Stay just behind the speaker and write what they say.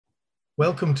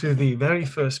Welcome to the very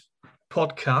first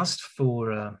podcast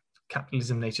for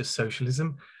Capitalism, Nature,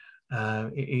 Socialism.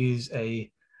 It is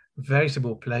a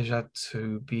veritable pleasure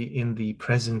to be in the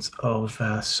presence of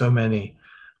so many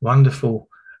wonderful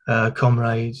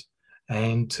comrades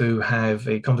and to have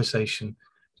a conversation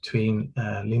between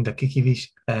Linda Kikiewicz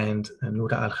and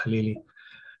Noura Al-Khalili.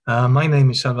 My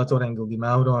name is Salvatore Engel Di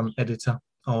Mauro. I'm editor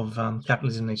of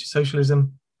Capitalism, Nature,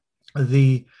 Socialism.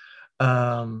 The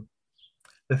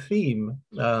theme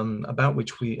about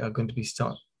which we are going to be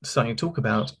starting to talk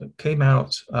about came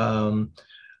out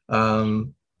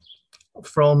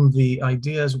from the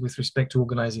ideas with respect to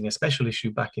organizing a special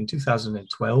issue back in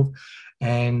 2012.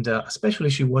 And a special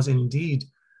issue was indeed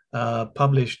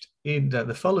published in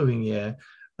the following year,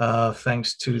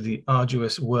 thanks to the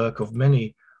arduous work of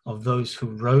many of those who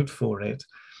wrote for it.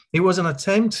 It was an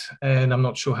attempt, and I'm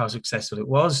not sure how successful it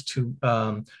was, to,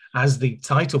 as the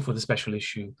title for the special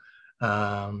issue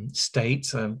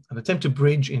states, an attempt to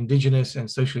bridge indigenous and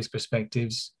socialist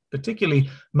perspectives, particularly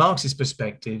Marxist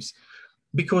perspectives,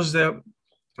 because there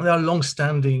are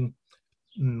long-standing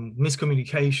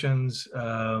miscommunications,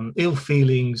 ill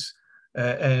feelings,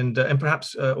 and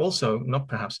perhaps also, not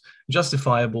perhaps,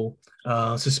 justifiable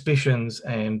suspicions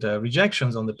and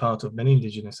rejections on the part of many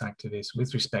indigenous activists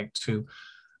with respect to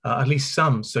at least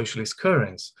some socialist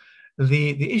currents.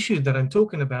 The issue that I'm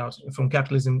talking about from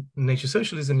Capitalism, Nature,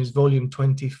 Socialism is volume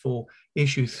 24,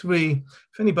 issue 3.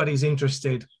 If anybody's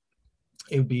interested,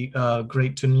 it would be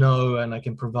great to know, and I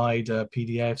can provide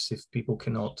PDFs if people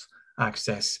cannot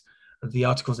access the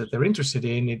articles that they're interested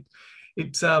in.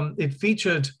 It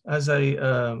featured, as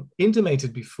I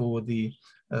intimated before, the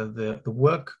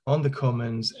work on the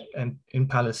Commons and in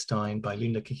Palestine by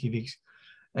Linda Kikiewicz,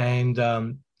 and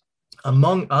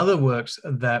among other works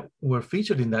that were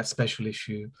featured in that special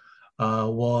issue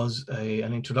was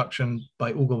an introduction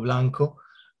by Hugo Blanco,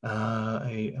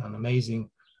 an amazing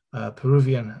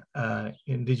Peruvian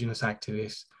indigenous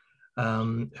activist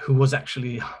who was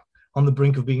actually on the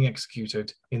brink of being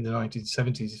executed in the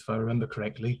 1970s, if I remember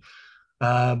correctly,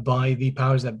 by the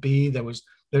powers that be.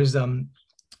 There's a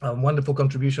wonderful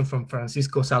contribution from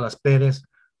Francisco Salas Perez,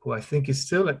 who I think is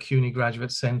still at CUNY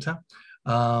Graduate Center,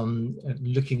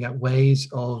 looking at ways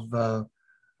of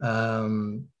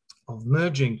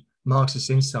merging Marxist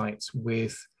insights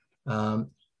with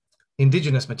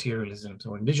indigenous materialism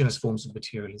or indigenous forms of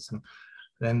materialism.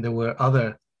 Then there were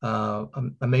other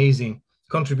amazing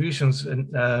contributions,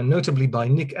 notably by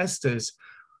Nick Estes,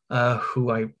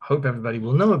 who I hope everybody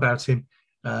will know about him.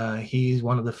 He's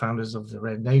one of the founders of the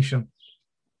Red Nation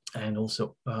and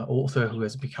also author who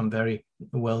has become very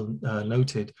well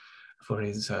noted for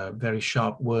his very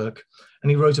sharp work.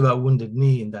 And he wrote about Wounded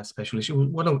Knee in that special issue.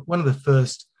 One of the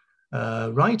first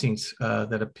writings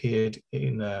that appeared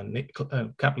in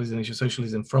Capitalism, Nature,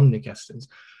 Socialism from Nick Estes.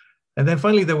 And then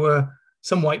finally, there were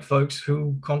some white folks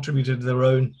who contributed their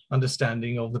own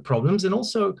understanding of the problems, and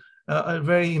also a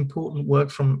very important work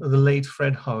from the late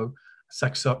Fred Ho,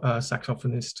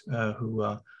 saxophonist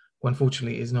who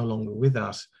unfortunately is no longer with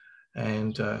us,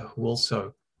 and who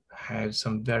also had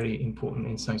some very important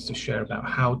insights to share about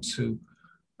how to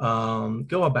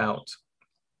go about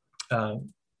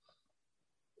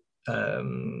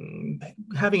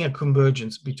having a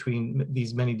convergence between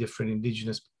these many different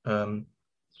indigenous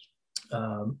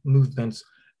movements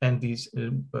and these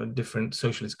different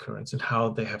socialist currents, and how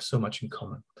they have so much in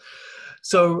common.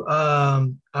 So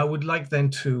I would like then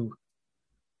to,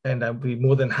 and I'd be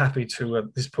more than happy to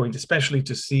at this point, especially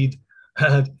to cede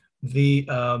the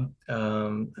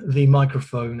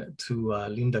microphone to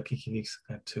Linda Kikiewicz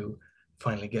to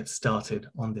finally get started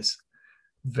on this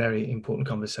very important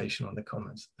conversation on the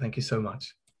Commons. Thank you so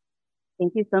much.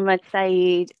 Thank you so much,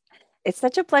 Saeed. It's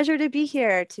such a pleasure to be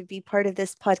here, to be part of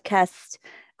this podcast,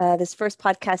 this first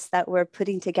podcast that we're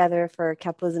putting together for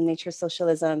Capitalism, Nature,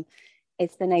 Socialism.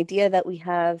 It's an idea that we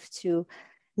have to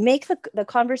make the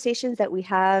conversations that we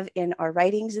have in our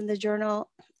writings in the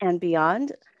journal and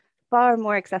beyond far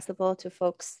more accessible to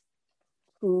folks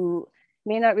who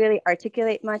may not really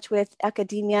articulate much with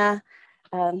academia,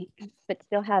 but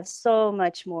still have so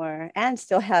much more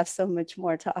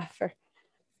to offer.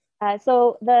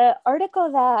 So the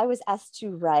article that I was asked to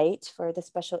write for the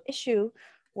special issue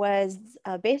was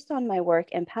based on my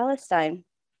work in Palestine,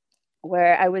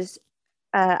 where I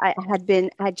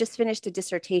had just finished a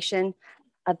dissertation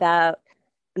about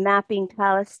mapping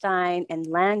Palestine and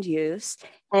land use.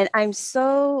 And I'm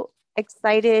so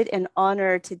excited and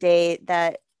honored today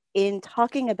that in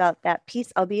talking about that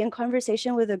piece, I'll be in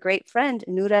conversation with a great friend,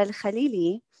 Noura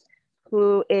Al-Khalili,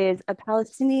 who is a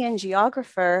Palestinian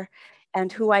geographer and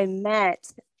who I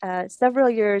met several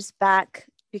years back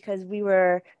because we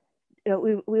were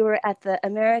we were at the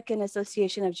American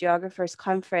Association of Geographers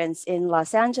conference in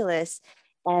Los Angeles,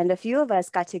 and a few of us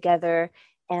got together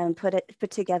and put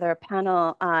together a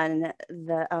panel on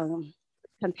the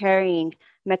comparing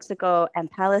Mexico and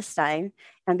Palestine.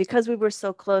 And because we were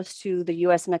so close to the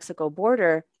US-Mexico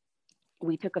border,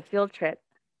 we took a field trip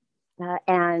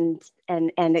and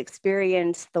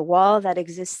experienced the wall that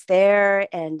exists there,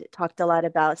 and talked a lot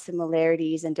about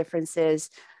similarities and differences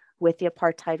with the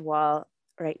apartheid wall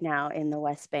right now in the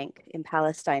West Bank in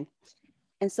Palestine.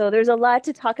 And so there's a lot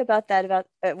to talk about that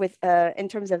in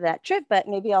terms of that trip, but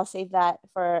maybe I'll save that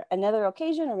for another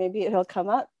occasion, or maybe it'll come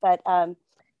up. But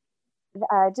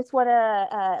I just want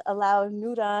to allow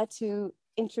Nura to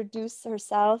introduce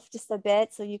herself just a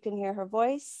bit so you can hear her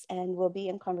voice, and we'll be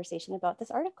in conversation about this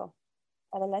article.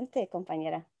 Adelante,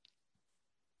 compañera.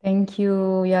 Thank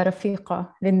you, Ya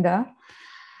Rafiqa, Linda.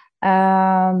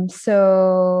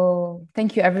 So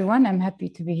thank you, everyone. I'm happy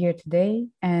to be here today,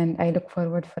 and I look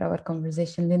forward for our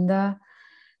conversation, Linda.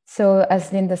 So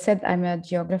as Linda said, I'm a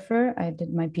geographer. I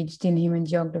did my PhD in human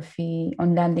geography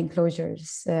on land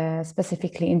enclosures,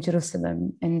 specifically in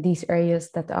Jerusalem, in these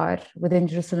areas that are within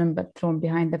Jerusalem, but thrown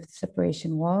behind the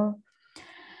separation wall.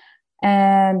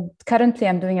 And currently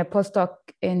I'm doing a postdoc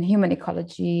in human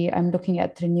ecology. I'm looking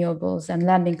at renewables and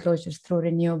land enclosures through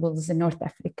renewables in North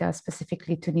Africa,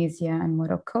 specifically Tunisia and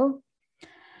Morocco.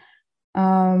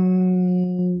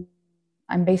 I'm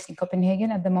based in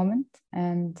Copenhagen at the moment.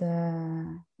 And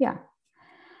yeah,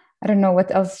 I don't know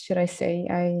what else should I say.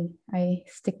 I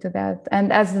stick to that.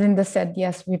 And as Linda said,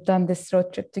 yes, we've done this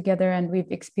road trip together, and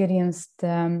we've experienced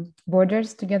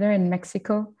borders together in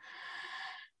Mexico.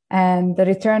 And the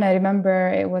return, I remember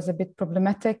it was a bit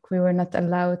problematic. We were not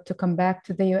allowed to come back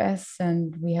to the US,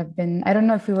 and we have been, I don't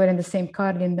know if we were in the same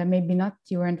car, Linda, maybe not,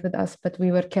 you weren't with us, but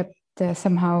we were kept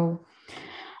somehow,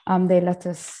 they let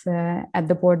us at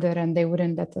the border, and they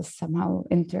wouldn't let us somehow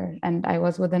enter. And I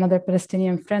was with another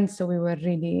Palestinian friend, so we were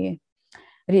really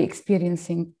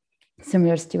experiencing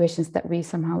similar situations that we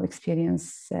somehow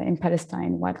experience in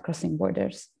Palestine while crossing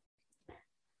borders.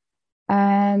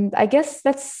 And I guess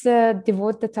let's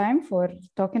devote the time for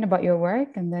talking about your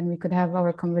work, and then we could have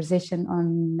our conversation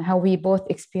on how we both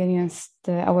experienced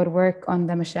our work on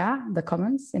the Masha, the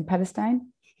commons in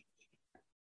Palestine.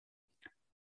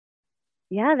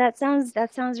 Yeah, that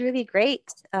sounds really great.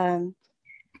 Because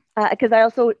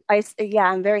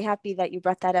I'm very happy that you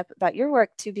brought that up about your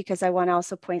work too, because I want to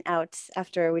also point out,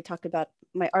 after we talk about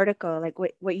my article, like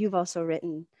what you've also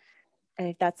written,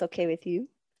 if that's okay with you.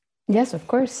 Yes, of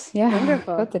course. Yeah,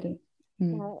 wonderful. Totally.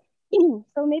 So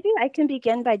maybe I can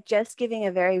begin by just giving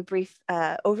a very brief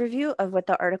overview of what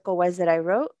the article was that I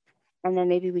wrote, and then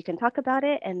maybe we can talk about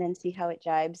it and then see how it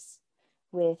jibes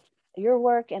with your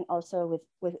work, and also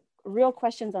with real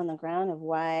questions on the ground of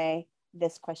why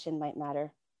this question might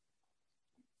matter.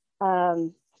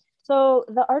 So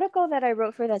the article that I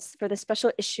wrote for the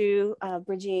special issue,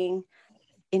 Bridging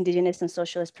Indigenous and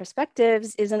Socialist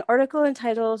Perspectives, is an article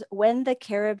entitled "When the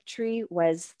Carob Tree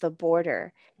Was the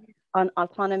Border," on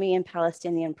autonomy and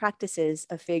Palestinian practices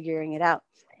of figuring it out.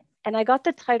 And I got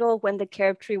the title "When the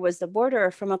Carob Tree Was the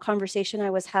Border" from a conversation I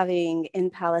was having in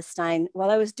Palestine while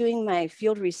I was doing my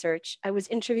field research. I was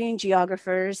interviewing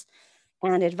geographers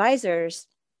and advisors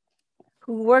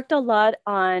who worked a lot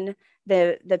on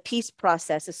the peace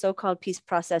process, the so-called peace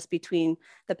process between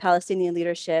the Palestinian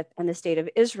leadership and the state of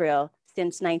Israel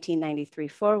since 1993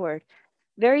 forward.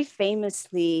 Very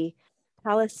famously,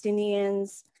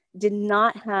 Palestinians did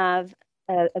not have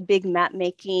a big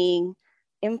map-making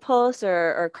impulse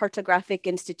or cartographic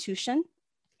institution.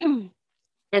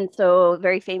 And so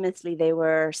very famously, they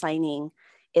were signing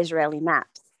Israeli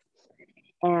maps.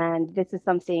 And this is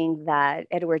something that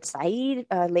Edward Said,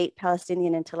 a late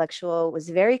Palestinian intellectual, was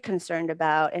very concerned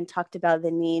about, and talked about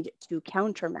the need to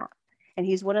countermap. And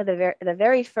he's one of the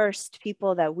very first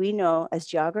people that we know as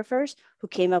geographers who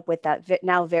came up with that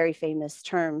now very famous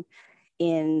term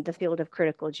in the field of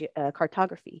critical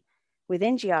cartography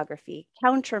within geography,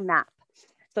 countermap.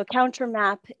 So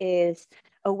countermap is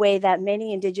a way that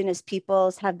many indigenous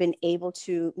peoples have been able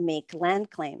to make land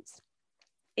claims,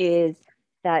 is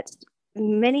that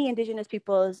many indigenous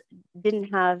peoples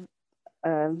didn't have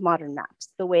modern maps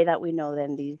the way that we know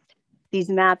them. These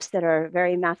maps that are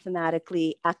very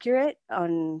mathematically accurate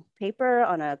on paper,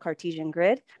 on a Cartesian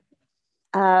grid.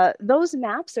 Those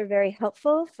maps are very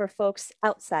helpful for folks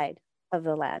outside of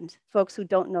the land, folks who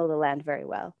don't know the land very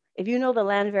well. If you know the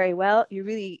land very well,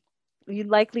 you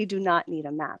likely do not need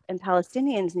a map. And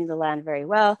Palestinians knew the land very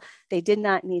well. They did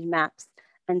not need maps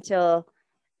until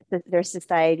their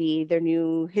society, their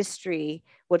new history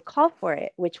would call for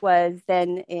it, which was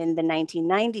then in the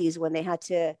 1990s when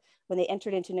they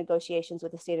entered into negotiations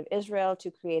with the state of Israel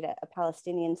to create a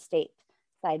Palestinian state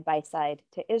side by side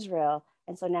to Israel.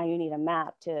 And so now you need a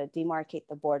map to demarcate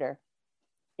the border.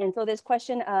 And so this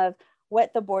question of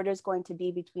what the border is going to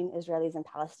be between Israelis and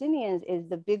Palestinians is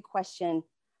the big question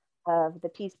of the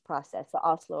peace process, the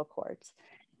Oslo Accords.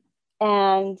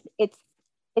 And it's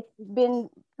been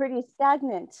pretty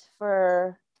stagnant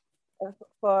for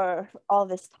all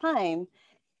this time.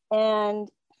 And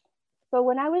so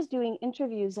when I was doing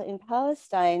interviews in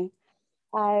Palestine,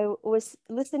 I was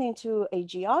listening to a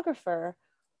geographer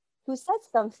who said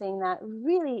something that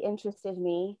really interested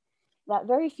me that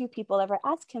very few people ever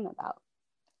asked him about.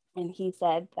 And he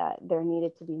said that there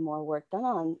needed to be more work done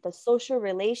on the social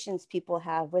relations people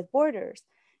have with borders,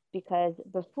 because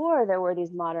before there were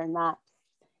these modern maps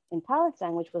in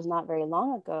Palestine, which was not very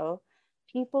long ago,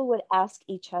 people would ask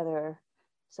each other.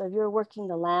 So if you're working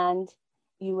the land,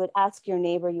 you would ask your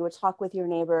neighbor, you would talk with your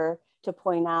neighbor to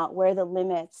point out where the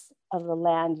limits of the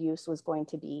land use was going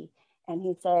to be. And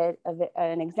he said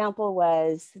an example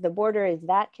was the border is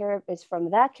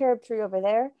from that carob tree over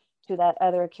there to that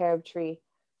other carob tree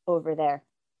over there.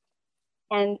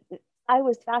 And I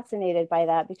was fascinated by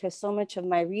that because so much of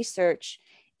my research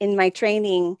in my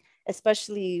training,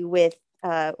 especially with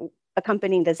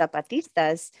accompanying the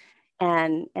Zapatistas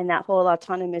and that whole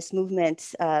autonomous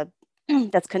movement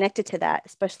that's connected to that,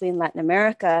 especially in Latin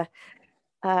America,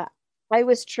 I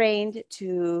was trained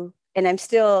to, and I'm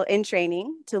still in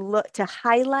training, to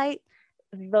highlight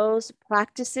those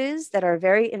practices that are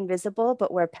very invisible,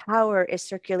 but where power is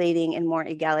circulating in more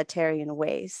egalitarian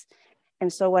ways.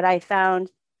 And so what I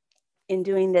found in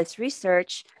doing this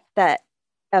research that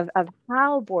of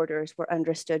how borders were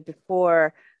understood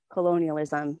before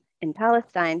colonialism in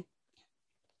Palestine,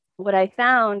 what I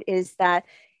found is that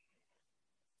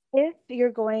if you're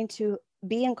going to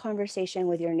be in conversation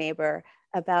with your neighbor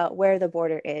about where the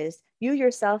border is, you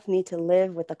yourself need to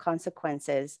live with the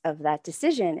consequences of that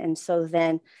decision. And so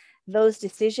then those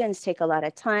decisions take a lot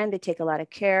of time, they take a lot of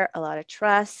care, a lot of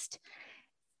trust.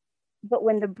 But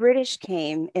when the British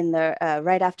came in the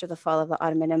right after the fall of the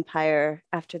Ottoman Empire,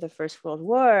 after the First World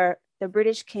War, the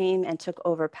British came and took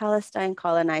over Palestine,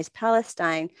 colonized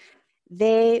Palestine.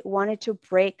 They wanted to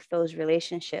break those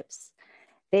relationships.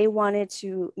 They wanted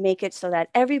to make it so that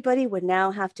everybody would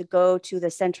now have to go to the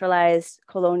centralized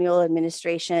colonial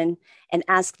administration and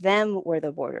ask them where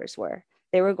the borders were.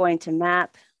 They were going to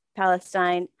map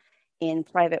Palestine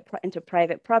into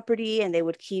private property, and they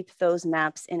would keep those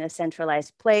maps in a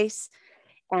centralized place.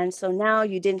 And so now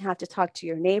you didn't have to talk to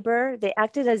your neighbor. They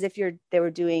acted as if they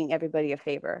were doing everybody a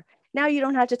favor. Now you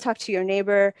don't have to talk to your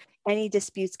neighbor. Any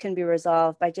disputes can be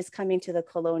resolved by just coming to the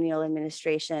colonial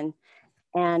administration,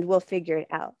 and we'll figure it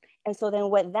out. And so then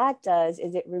what that does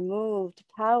is it removed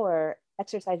power,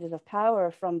 exercises of power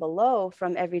from below,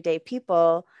 from everyday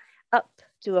people up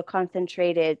to a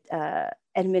concentrated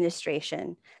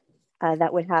administration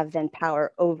that would have then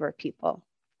power over people.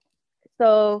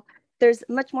 So there's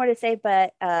much more to say,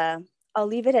 but I'll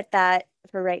leave it at that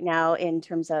for right now in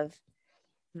terms of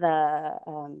the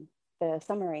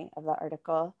summary of the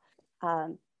article. Yeah.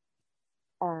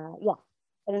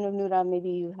 I don't know, Noura, maybe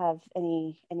you have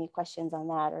any questions on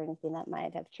that or anything that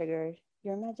might have triggered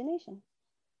your imagination.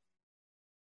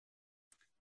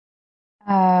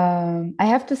 I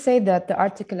have to say that the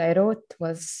article I wrote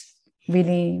was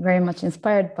really very much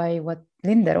inspired by what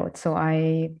Linda wrote. So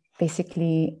I've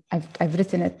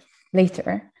written it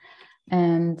later.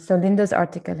 And so Linda's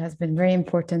article has been very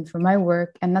important for my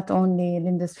work, and not only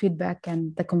Linda's feedback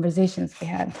and the conversations we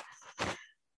had.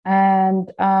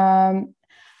 And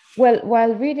well,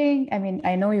 while reading, I mean,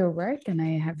 I know your work and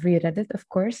I have reread it, of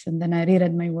course, and then I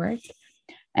reread my work.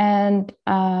 And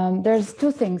there's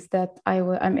two things that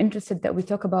I'm interested that we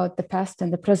talk about the past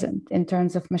and the present in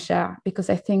terms of Masha', because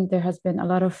I think there has been a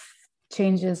lot of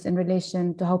changes in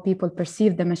relation to how people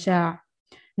perceive the Masha'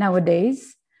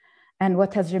 nowadays and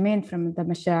what has remained from the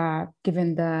Masha'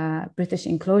 given the British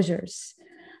enclosures.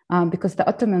 Because the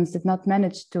Ottomans did not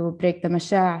manage to break the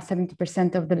Masha',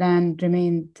 70% of the land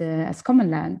remained as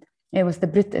common land. It was the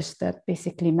British that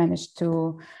basically managed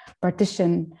to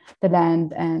partition the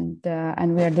land,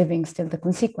 and we are living still the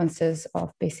consequences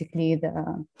of basically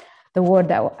the war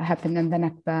that happened in the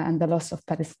Nakba and the loss of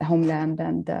Palestine homeland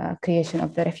and the creation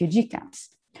of the refugee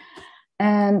camps.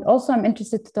 And also I'm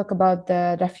interested to talk about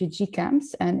the refugee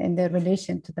camps and in their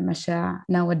relation to the Masha'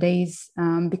 nowadays,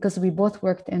 because we both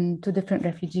worked in two different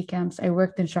refugee camps. I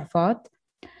worked in Shafat,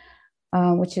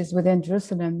 which is within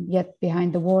Jerusalem, yet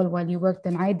behind the wall, while you worked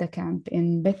in Aida camp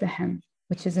in Bethlehem,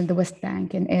 which is in the West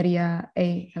Bank in Area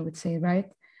A, I would say, right?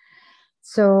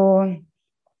 So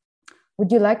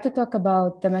would you like to talk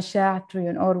about the Mashaa through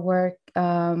your work?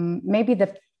 Maybe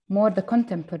the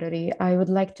contemporary. I would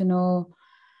like to know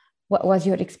what was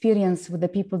your experience with the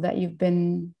people that you've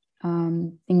been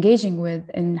engaging with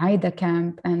in Haida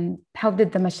camp, and how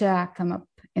did the Mashaa come up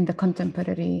in the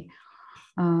contemporary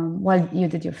while you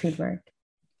did your fieldwork?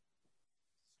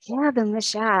 Yeah, the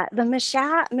Mashaa.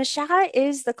 Mashaa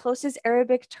is the closest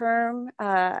Arabic term,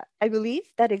 I believe,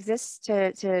 that exists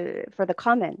for the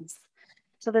commons.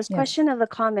 So this question of the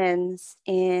commons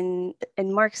in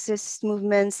Marxist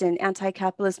movements and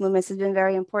anti-capitalist movements has been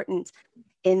very important,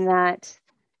 in that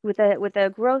with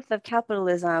the growth of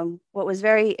capitalism, what was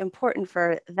very important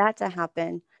for that to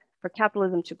happen, for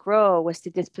capitalism to grow, was to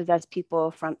dispossess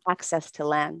people from access to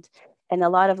land. And a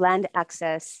lot of land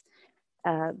access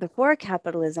before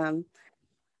capitalism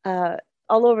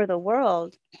all over the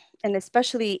world, and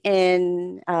especially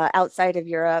in outside of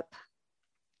Europe,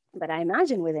 but I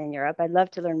imagine within Europe. I'd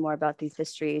love to learn more about these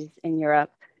histories in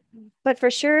Europe. But for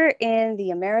sure in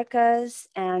the Americas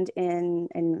and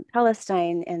in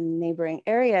Palestine and neighboring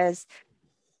areas,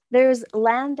 there's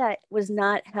land that was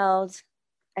not held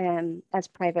as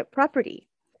private property,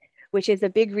 which is a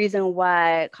big reason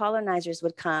why colonizers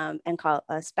would come and call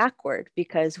us backward,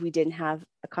 because we didn't have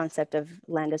a concept of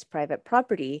land as private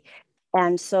property.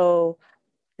 And so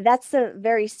that's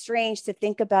very strange to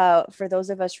think about for those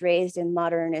of us raised in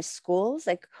modernist schools.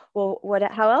 Like, well,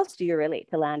 how else do you relate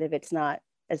to land if it's not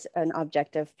as an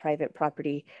object of private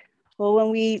property? Well,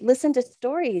 when we listen to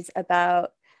stories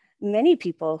about many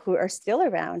people who are still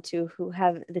around who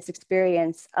have this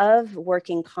experience of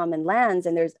working common lands,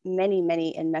 and there's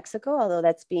many in Mexico, although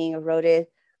that's being eroded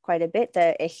quite a bit.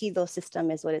 The ejido system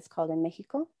is what it's called in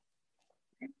Mexico.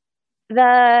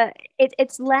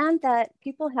 It's land that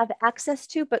people have access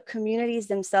to, but communities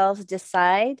themselves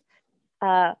decide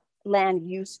land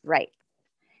use rights.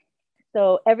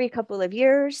 So every couple of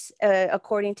years,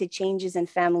 according to changes in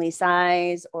family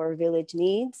size or village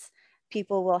needs,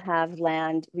 people will have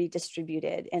land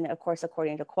redistributed. And of course,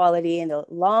 according to quality, and the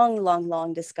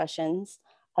long discussions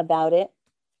about it,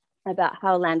 about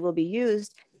how land will be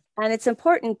used. And it's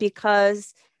important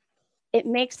because it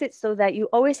makes it so that you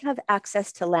always have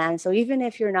access to land. So even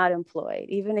if you're not employed,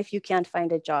 even if you can't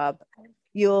find a job,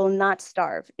 you'll not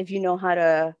starve if you know how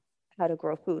to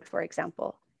grow food, for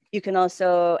example. You can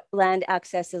also, land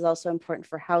access is also important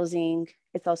for housing.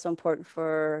 It's also important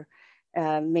for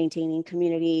maintaining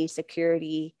community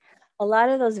security. A lot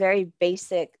of those very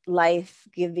basic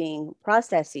life-giving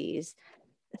processes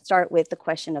start with the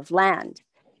question of land.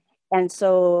 And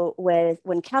so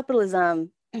when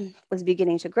capitalism was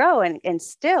beginning to grow, and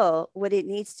still what it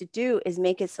needs to do is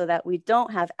make it so that we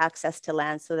don't have access to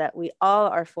land, so that we all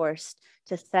are forced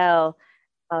to sell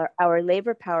our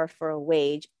labor power for a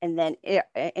wage, and then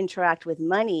interact with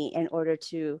money in order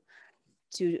to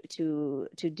do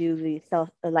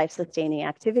the life-sustaining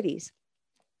activities.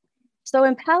 So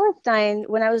in Palestine,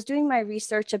 when I was doing my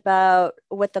research about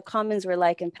what the commons were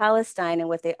like in Palestine and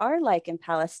what they are like in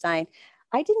Palestine,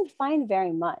 I didn't find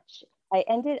very much. I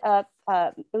ended up,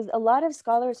 it was a lot of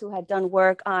scholars who had done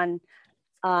work on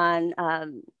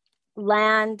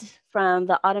land from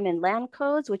the Ottoman land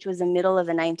codes, which was the middle of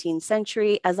the 19th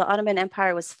century. As the Ottoman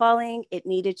Empire was falling, it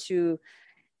needed to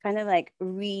kind of like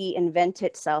reinvent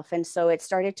itself. And so it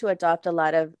started to adopt a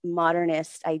lot of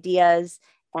modernist ideas,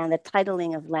 and the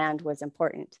titling of land was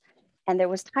important. And there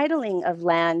was titling of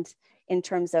land in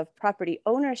terms of property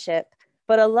ownership,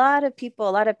 but a lot of people,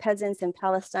 a lot of peasants in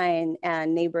Palestine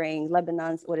and neighboring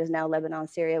Lebanon, what is now Lebanon,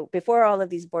 Syria, before all of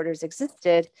these borders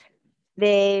existed,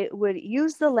 they would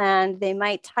use the land, they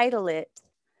might title it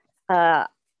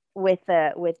with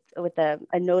a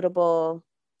notable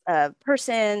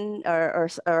person or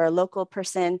a local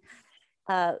person,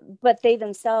 but they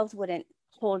themselves wouldn't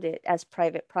hold it as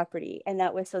private property. And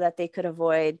that was so that they could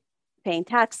avoid paying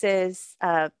taxes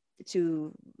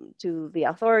to the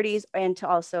authorities, and to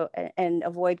also and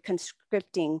avoid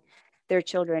conscripting their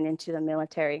children into the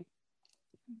military.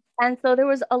 And so there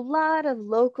was a lot of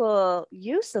local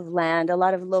use of land, a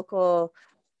lot of local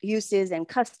uses and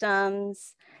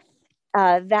customs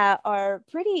that are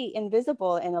pretty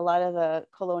invisible in a lot of the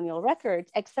colonial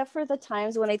records, except for the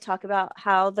times when they talk about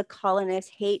how the colonists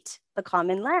hate the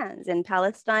common lands. In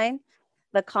Palestine,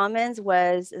 the commons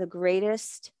was the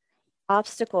greatest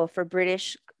obstacle for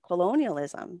British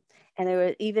colonialism. And there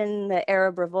were even the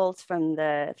Arab revolts from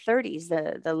the 30s,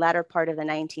 the latter part of the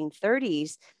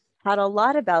 1930s, had a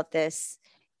lot about this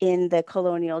in the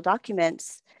colonial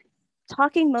documents,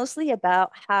 talking mostly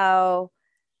about how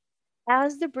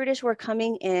as the British were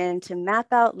coming in to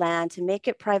map out land, to make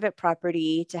it private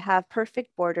property, to have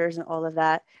perfect borders and all of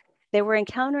that, they were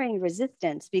encountering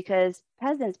resistance because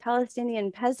peasants,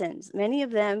 Palestinian peasants, many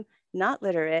of them not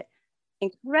literate,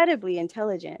 incredibly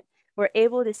intelligent, were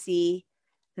able to see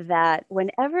that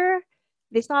whenever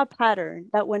they saw a pattern,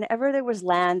 that whenever there was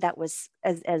land that was,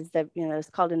 as the, it's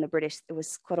called in the British, it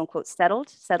was quote unquote settled,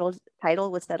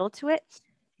 title was settled to it,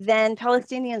 then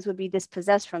Palestinians would be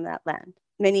dispossessed from that land.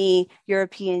 Many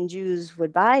European Jews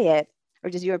would buy it, or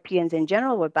just Europeans in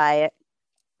general would buy it,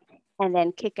 and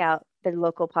then kick out the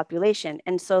local population.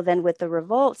 And so then with the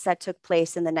revolts that took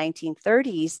place in the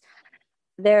 1930s,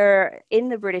 they're in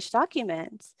the British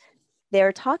documents,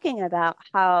 they're talking about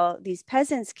how these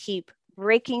peasants keep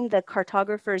breaking the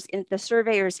cartographers, the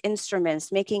surveyors'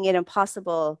 instruments, making it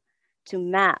impossible to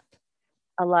map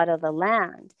a lot of the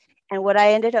land. And what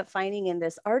I ended up finding in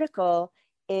this article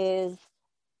is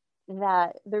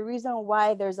that the reason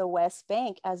why there's a West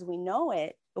Bank as we know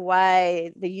it,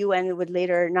 why the UN would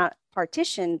later not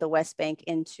partition the West Bank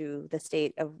into the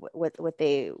state of what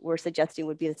they were suggesting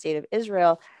would be the state of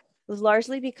Israel, was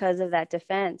largely because of that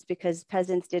defense, because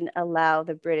peasants didn't allow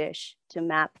the British to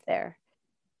map there.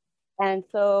 And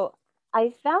so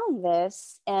I found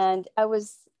this, and I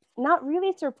was not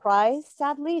really surprised,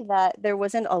 sadly, that there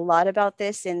wasn't a lot about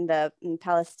this in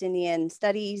Palestinian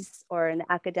studies or in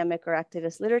the academic or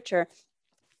activist literature,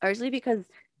 largely because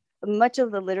much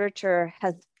of the literature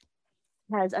has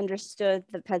understood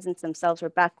the peasants themselves were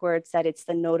backwards, that it's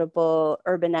the notable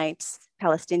urbanites,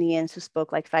 Palestinians who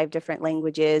spoke like 5 different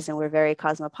languages and were very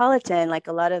cosmopolitan. Like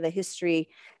a lot of the history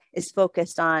is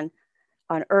focused on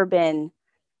urban,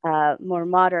 more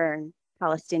modern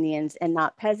Palestinians and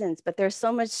not peasants. But there's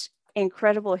so much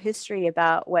incredible history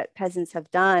about what peasants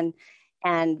have done,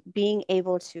 and being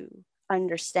able to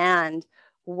understand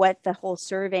what the whole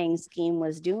surveying scheme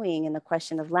was doing and the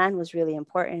question of land was really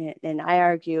important. And I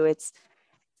argue it's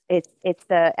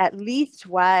the at least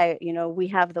why we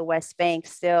have the West Bank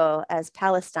still as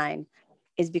Palestine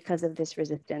is because of this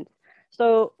resistance.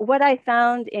 So what I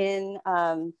found in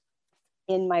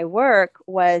my work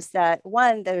was that,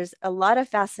 one, there's a lot of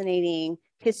fascinating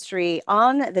history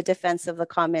on the defense of the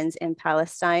commons in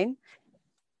Palestine.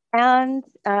 And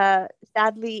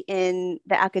sadly, in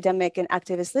the academic and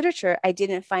activist literature, I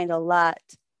didn't find a lot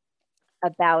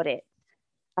about it.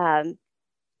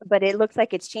 But it looks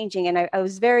like it's changing. And I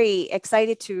was very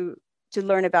excited to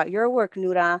learn about your work,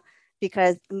 Noura,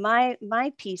 because my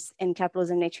piece in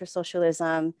Capitalism, Nature,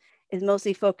 Socialism is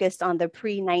mostly focused on the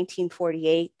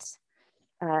pre-1948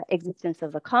 existence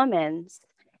of the commons.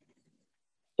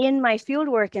 In my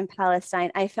fieldwork in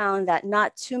Palestine, I found that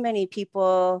not too many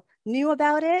people knew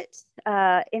about it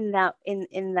in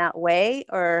that way,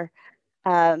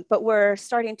 but we're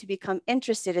starting to become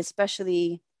interested,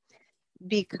 especially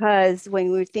because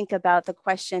when we think about the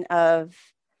question of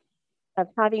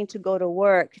having to go to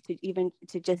work to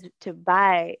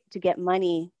get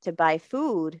money to buy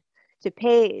food, to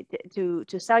pay to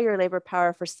sell your labor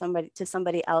power for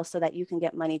somebody else so that you can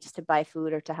get money just to buy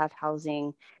food or to have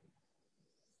housing.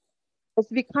 It's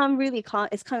become really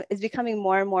it's becoming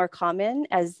more and more common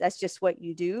as that's just what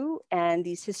you do. And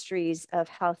these histories of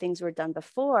how things were done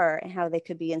before and how they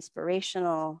could be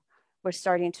inspirational were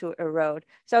starting to erode.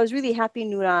 So I was really happy,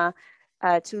 Noura,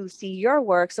 to see your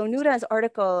work. So Noura's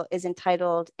article is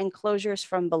entitled Enclosures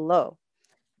from Below,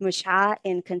 Musha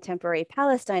in Contemporary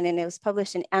Palestine, and it was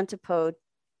published in Antipode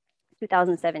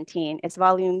 2017. It's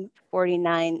volume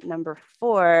 49, number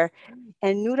 4.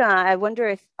 And Noura, I wonder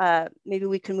if maybe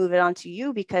we can move it on to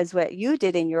you, because what you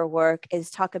did in your work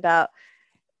is talk about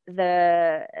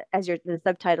the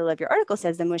subtitle of your article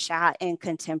says, the Musha in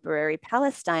Contemporary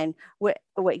Palestine,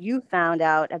 what you found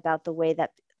out about the way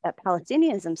that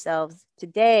Palestinians themselves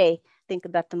today think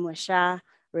about the Musha,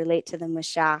 relate to the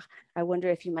Musha. I wonder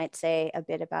if you might say a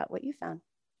bit about what you found.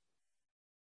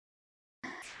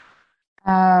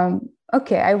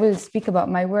 Okay, I will speak about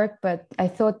my work, but I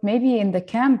thought maybe in the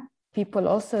camp, people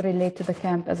also relate to the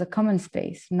camp as a common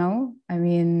space, no? I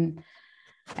mean,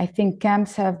 I think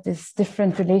camps have this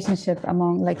different relationship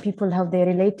among like people, how they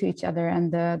relate to each other,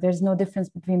 and there's no difference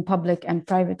between public and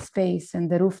private space and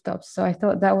the rooftops. So I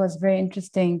thought that was very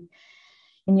interesting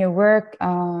in your work.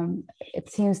 It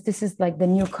seems this is like the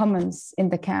new commons in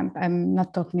the camp. I'm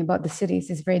not talking about the cities,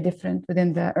 it's very different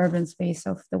within the urban space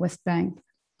of the West Bank.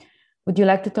 Would you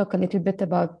like to talk a little bit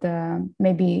about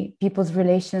maybe people's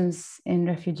relations in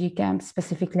refugee camps,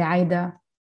 specifically Aida?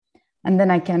 And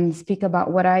then I can speak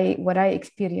about what I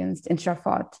experienced in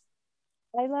Shafat.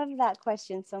 I love that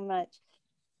question so much.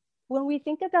 When we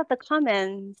think about the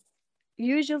commons,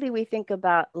 usually we think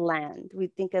about land. We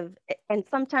think of, and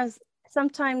sometimes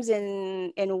sometimes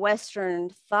in Western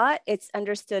thought, it's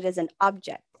understood as an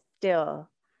object still.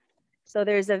 So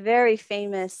there's a very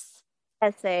famous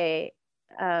essay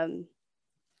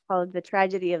called The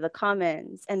Tragedy of the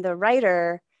Commons. And the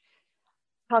writer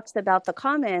talks about the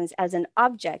commons as an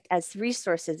object, as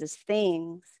resources, as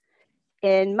things.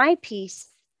 In my piece,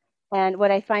 and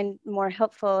what I find more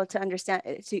helpful to understand,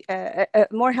 a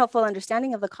more helpful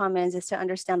understanding of the commons is to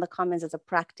understand the commons as a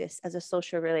practice, as a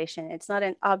social relation. It's not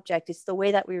an object, it's the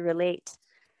way that we relate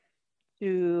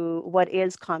to what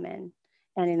is common.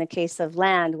 And in the case of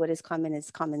land, what is common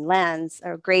lands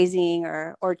or grazing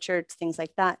or orchards, things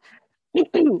like that.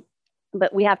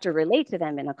 But we have to relate to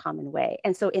them in a common way.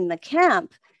 And so in the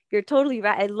camp, you're totally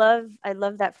right. I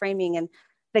love that framing. And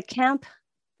the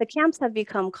camps have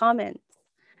become commons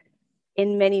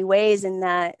in many ways, in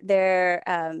that they're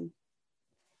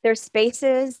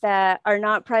spaces that are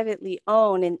not privately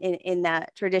owned in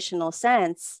that traditional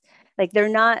sense. Like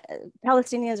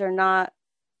Palestinians are not,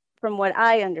 from what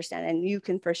I understand, and you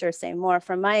can for sure say more,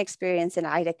 from my experience in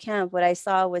Aida camp, what I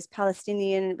saw was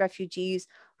Palestinian refugees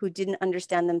who didn't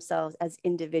understand themselves as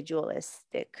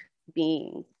individualistic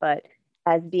beings, but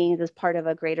as beings as part of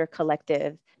a greater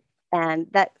collective. And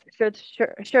that,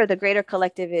 sure, the greater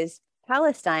collective is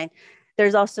Palestine.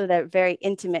 There's also that very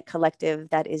intimate collective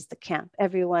that is the camp.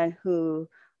 Everyone who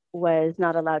was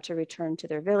not allowed to return to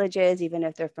their villages, even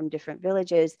if they're from different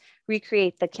villages,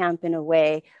 recreate the camp in a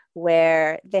way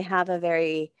where they have a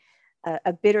very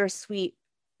a bittersweet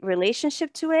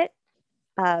relationship to it.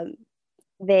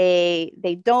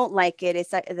 They don't like it.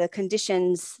 It's like the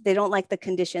conditions. They don't like the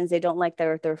conditions. They don't like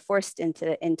they're forced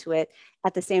into it.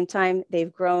 At the same time,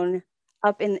 they've grown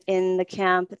up in the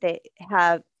camp. They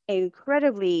have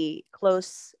incredibly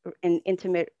close and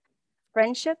intimate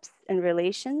friendships and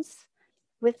relations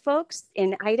with folks.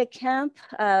 In Aida camp,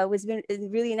 was been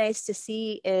really nice to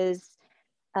see is,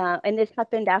 and this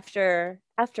happened after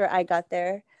I got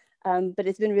there, but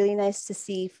it's been really nice to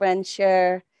see friends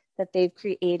share that they've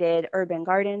created urban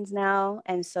gardens now.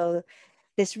 And so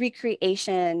this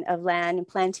recreation of land and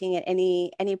planting it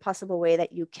any possible way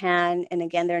that you can. And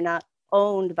again, they're not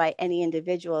owned by any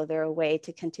individual. They're a way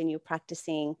to continue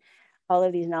practicing all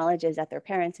of these knowledges that their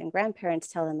parents and grandparents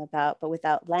tell them about, but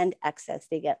without land access,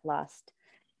 they get lost.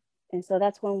 And so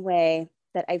that's one way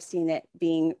that I've seen it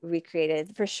being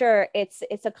recreated. For sure, it's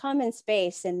a common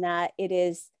space in that it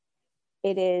is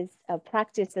a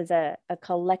practice as a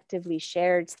collectively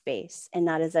shared space, and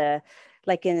not as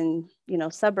like in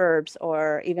suburbs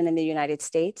or even in the United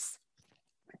States.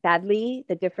 Sadly,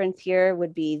 the difference here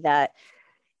would be that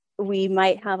we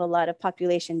might have a lot of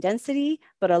population density,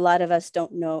 but a lot of us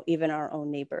don't know even our own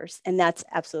neighbors. And that's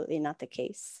absolutely not the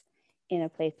case in a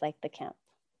place like the camp.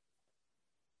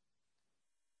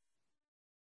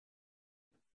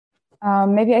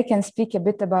 Maybe I can speak a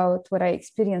bit about what I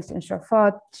experienced in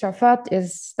Sharfat. Sharfat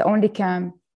is the only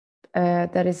camp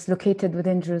that is located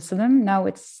within Jerusalem. Now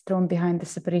it's thrown behind the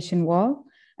separation wall,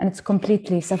 and it's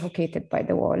completely suffocated by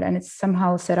the wall, and it's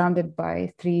somehow surrounded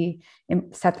by 3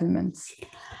 settlements.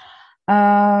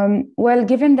 Well,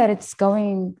 given that it's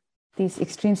going these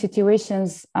extreme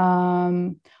situations,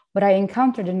 what I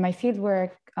encountered in my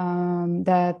fieldwork,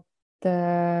 that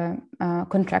the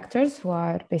contractors who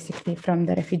are basically from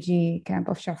the refugee camp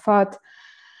of Sharfat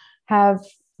have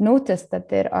noticed that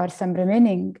there are some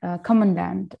remaining common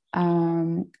land,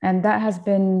 and that has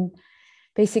been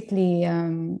basically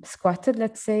squatted,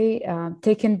 let's say,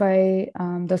 taken by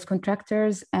those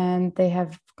contractors, and they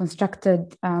have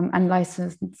constructed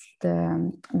unlicensed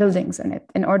buildings in it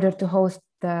in order to host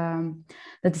the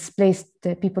displaced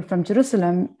people from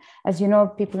Jerusalem. As you know,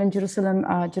 people in Jerusalem,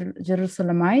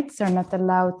 Jerusalemites, are not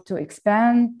allowed to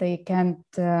expand. They can't,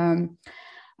 they're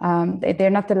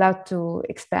not allowed to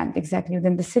expand exactly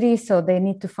within the city. So they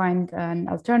need to find an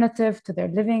alternative to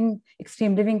their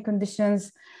extreme living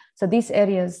conditions. So these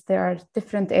areas, there are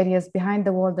different areas behind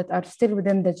the wall that are still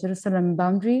within the Jerusalem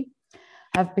boundary,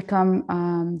 have become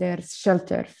their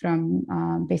shelter from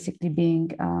basically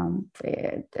being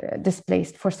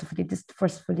displaced,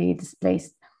 forcefully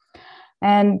displaced.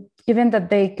 And given that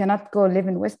they cannot go live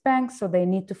in West Bank, so they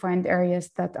need to find areas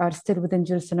that are still within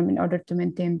Jerusalem in order to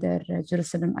maintain their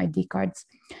Jerusalem ID cards.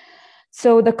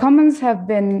 So the commons have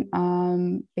been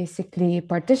basically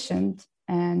partitioned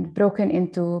and broken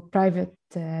into private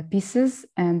pieces,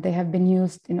 and they have been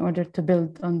used in order to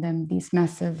build on them these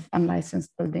massive unlicensed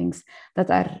buildings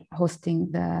that are hosting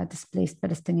the displaced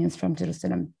Palestinians from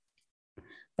Jerusalem.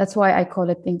 That's why I call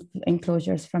it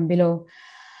enclosures from below.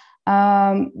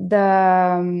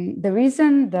 The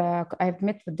reason I've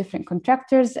met with different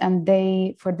contractors, and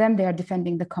for them they are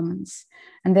defending the commons,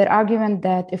 and their argument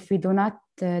that if we do not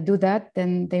do that,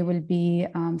 then they will be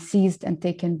seized and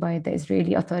taken by the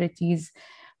Israeli authorities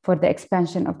for the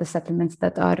expansion of the settlements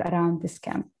that are around this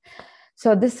camp.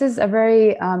 So this is a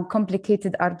very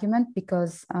complicated argument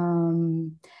because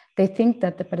they think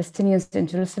that the Palestinians in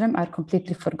Jerusalem are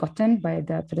completely forgotten by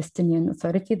the Palestinian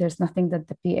Authority. There's nothing that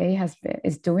the PA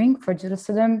is doing for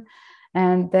Jerusalem.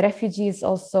 And the refugees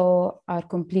also are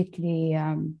completely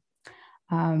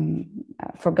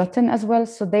forgotten as well.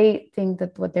 So they think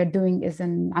that what they're doing is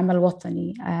an Amal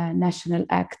Watani, a national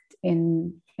act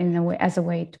in a way, as a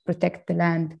way to protect the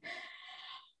land.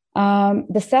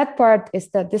 The sad part is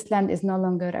that this land is no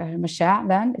longer a Masha'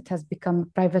 land. It has become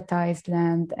privatized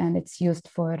land, and it's used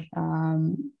for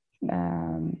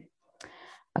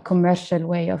a commercial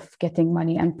way of getting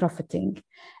money and profiting.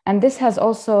 And this has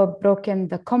also broken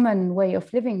the common way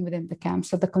of living within the camp.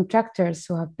 So the contractors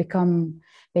who have become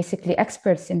basically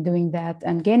experts in doing that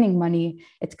and gaining money,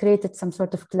 it created some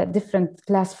sort of different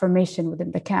class formation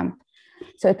within the camp.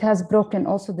 So it has broken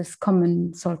also this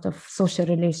common sort of social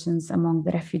relations among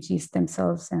the refugees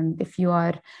themselves. And if you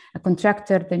are a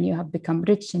contractor, then you have become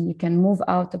rich and you can move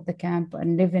out of the camp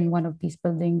and live in one of these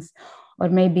buildings. Or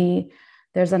maybe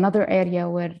there's another area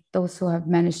where those who have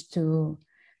managed to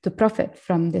profit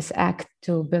from this act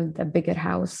to build a bigger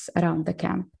house around the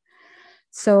camp.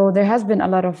 So there has been a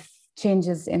lot of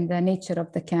changes in the nature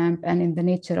of the camp and in the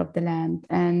nature of the land.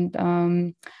 And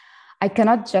I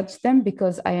cannot judge them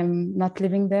because I am not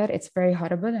living there. It's very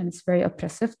horrible and it's very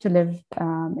oppressive to live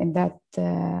in that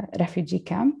refugee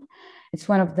camp. It's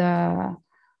one of the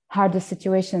hardest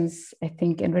situations, I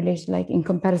think, in relation, like in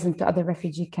comparison to other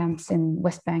refugee camps in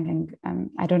West Bank and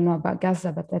I don't know about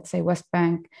Gaza, but let's say West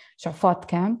Bank, Shafat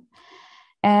camp.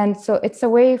 And so it's a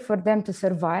way for them to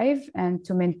survive and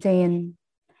to maintain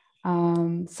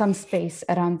some space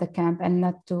around the camp and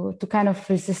not to kind of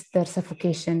resist their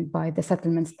suffocation by the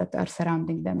settlements that are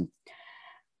surrounding them.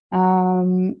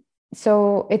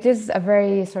 So it is a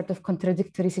very sort of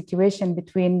contradictory situation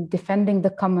between defending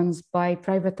the commons by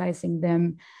privatizing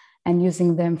them and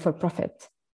using them for profit,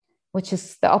 which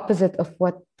is the opposite of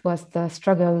what was the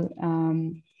struggle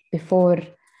before,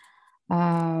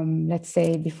 let's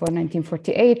say before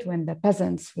 1948, when the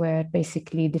peasants were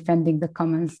basically defending the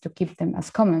commons to keep them as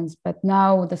commons. But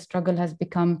now the struggle has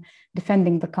become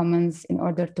defending the commons in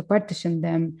order to partition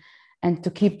them and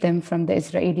to keep them from the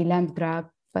Israeli land grab.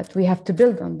 But we have to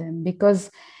build on them because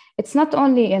it's not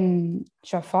only in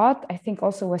Shafat, I think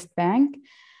also West Bank.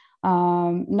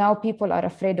 Now people are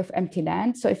afraid of empty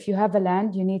land. So if you have a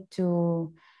land, you need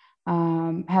to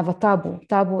have a tabu.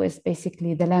 Tabu is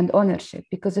basically the land ownership,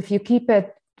 because if you keep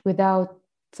it without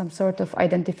some sort of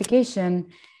identification,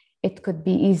 it could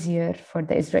be easier for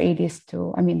the Israelis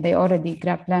to, I mean, they already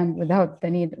grab land without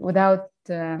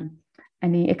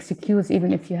any excuse,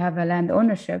 even if you have a land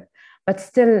ownership. But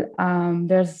still,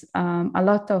 there's a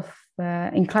lot of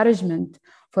encouragement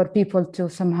for people to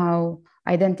somehow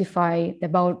identify the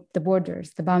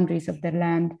borders, the boundaries of their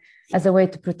land as a way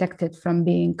to protect it from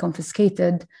being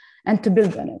confiscated and to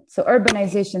build on it. So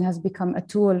urbanization has become a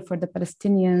tool for the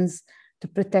Palestinians to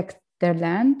protect their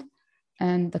land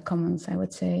and the commons, I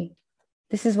would say.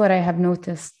 This is what I have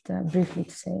noticed briefly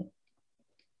to say.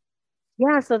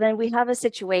 Yeah, so then we have a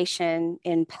situation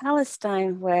in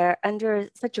Palestine where under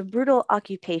such a brutal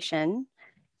occupation,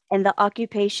 and the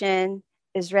occupation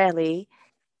Israeli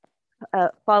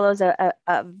follows a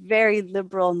very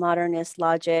liberal modernist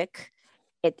logic,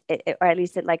 or at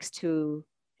least it likes to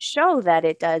show that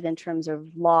it does in terms of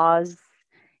laws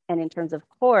and in terms of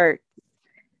court.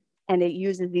 And it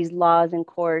uses these laws in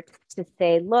court to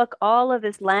say, look, all of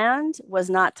this land was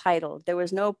not titled. There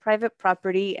was no private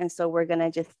property. And so we're going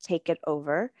to just take it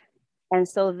over. And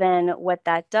so then what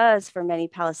that does for many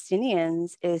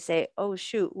Palestinians is say, oh,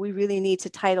 shoot, we really need to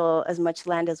title as much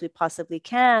land as we possibly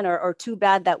can, or too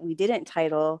bad that we didn't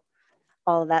title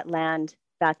all of that land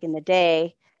back in the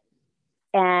day.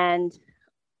 And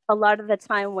a lot of the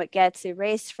time what gets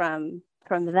erased from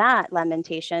that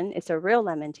lamentation, it's a real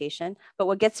lamentation, but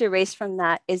what gets erased from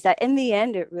that is that in the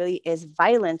end, it really is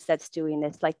violence that's doing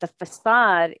this. Like the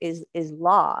facade is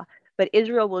law, but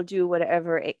Israel will do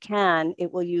whatever it can.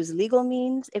 It will use legal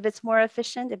means if it's more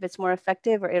efficient, if it's more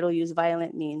effective, or it'll use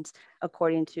violent means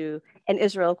according to, and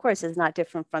Israel, of course, is not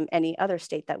different from any other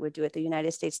state that would do it. The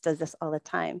United States does this all the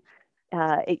time.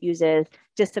 It uses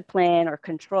discipline or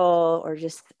control or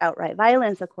just outright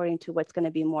violence according to what's going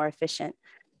to be more efficient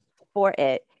for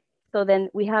it. So then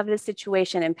we have this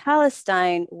situation in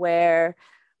Palestine where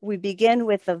we begin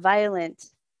with the violent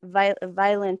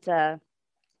violent, I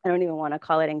don't even want to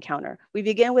call it encounter. We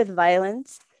begin with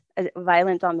violence,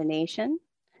 violent domination,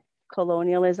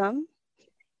 colonialism.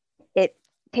 It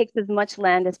takes as much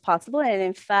land as possible. And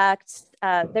in fact,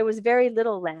 there was very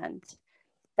little land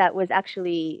that was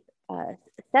actually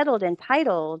settled and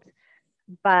titled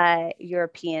by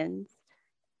Europeans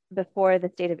before the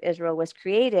state of Israel was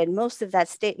created. Most of the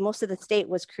state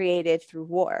was created through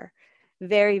war.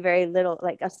 Very, very little,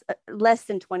 like less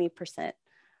than 20%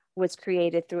 was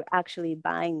created through actually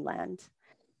buying land.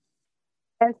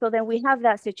 And so then we have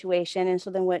that situation. And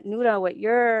so then what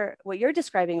you're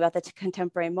describing about the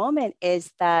contemporary moment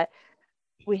is that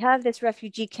we have this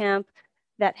refugee camp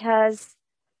that has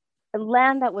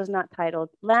land that was not titled,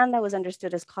 land that was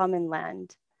understood as common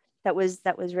land, that was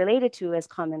related to as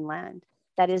common land,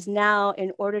 that is now,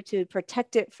 in order to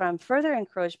protect it from further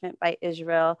encroachment by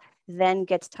Israel, then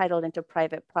gets titled into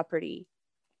private property.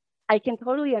 I can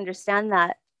totally understand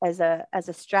that as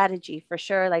a strategy for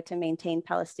sure, like to maintain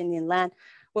Palestinian land.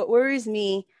 What worries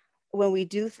me when we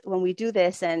do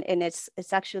this, and it's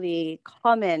actually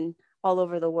common all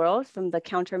over the world, from the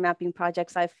counter mapping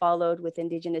projects I've followed with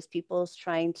indigenous peoples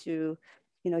trying to,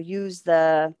 use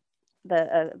the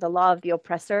law of the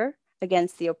oppressor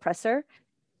against the oppressor,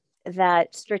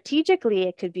 that strategically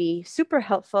it could be super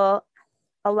helpful.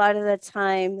 A lot of the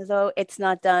time, though, it's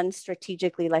not done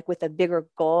strategically, like with a bigger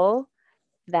goal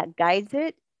that guides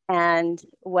it. And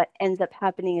what ends up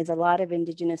happening is a lot of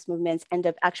indigenous movements end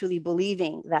up actually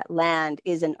believing that land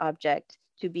is an object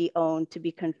to be owned, to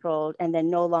be controlled, and then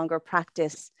no longer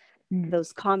practice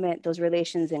those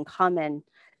relations in common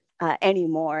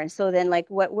anymore. And so then, like,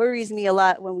 what worries me a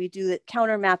lot when we do the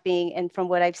counter mapping, and from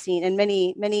what I've seen, and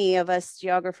many of us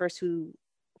geographers who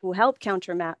help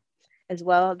counter map as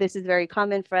well, this is very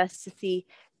common for us to see,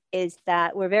 is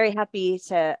that we're very happy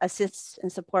to assist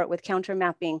and support with counter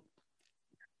mapping.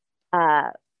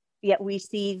 Yet we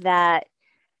see that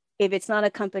if it's not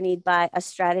accompanied by a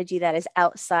strategy that is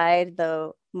outside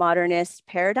the modernist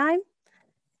paradigm,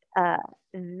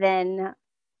 then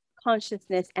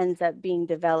consciousness ends up being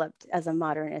developed as a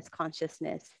modernist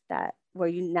consciousness, that where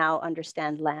you now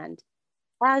understand land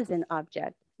as an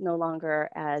object, no longer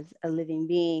as a living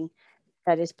being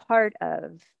that is part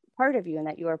of you, and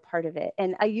that you are part of it.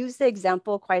 And I use the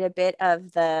example quite a bit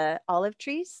of the olive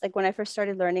trees. Like when I first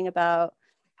started learning about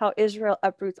how Israel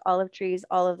uproots olive trees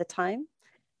all of the time,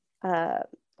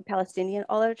 Palestinian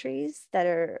olive trees that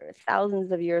are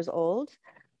thousands of years old,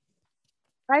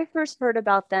 I first heard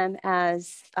about them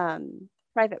as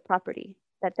private property,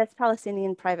 that's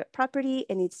Palestinian private property.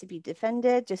 It needs to be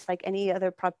defended, just like any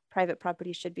other private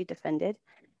property should be defended.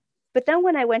 But then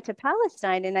when I went to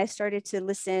Palestine and I started to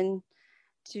listen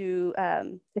to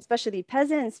especially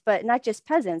peasants, but not just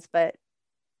peasants, but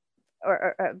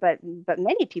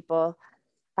many people,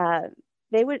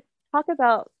 they would talk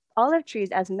about olive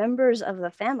trees as members of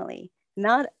the family,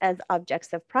 not as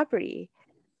objects of property.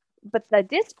 But the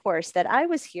discourse that I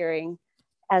was hearing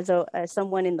as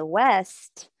someone in the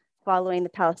West, following the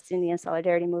Palestinian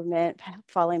Solidarity Movement,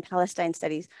 following Palestine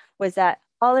studies, was that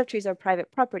olive trees are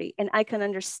private property. And I can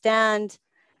understand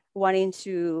wanting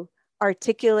to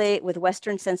articulate with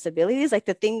Western sensibilities, like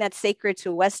the thing that's sacred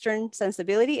to Western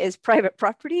sensibility is private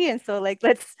property. And so like,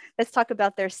 let's talk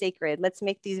about their sacred. Let's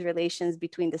make these relations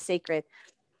between the sacred.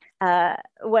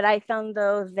 What I found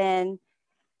though, then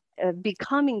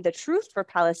becoming the truth for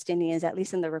Palestinians, at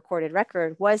least in the recorded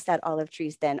record, was that olive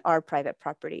trees then are private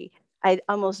property. I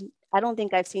don't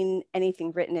think I've seen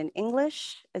anything written in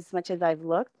English as much as I've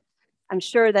looked. I'm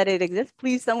sure that it exists.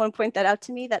 Please, someone point that out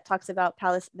to me. That talks about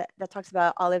that talks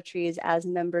about olive trees as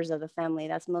members of the family.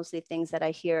 That's mostly things that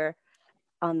I hear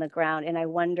on the ground. And I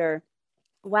wonder,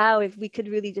 wow, if we could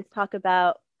really just talk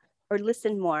about or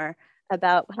listen more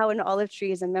about how an olive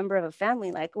tree is a member of a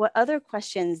family, like what other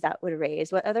questions that would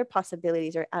raise, what other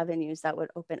possibilities or avenues that would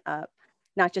open up,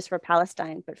 not just for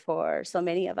Palestine, but for so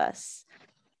many of us.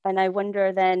 And I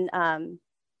wonder then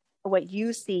what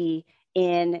you see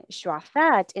in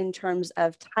Shuafat in terms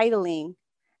of titling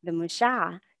the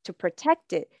Musha to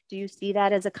protect it. Do you see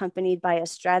that as accompanied by a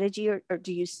strategy, or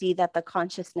do you see that the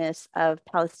consciousness of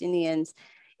Palestinians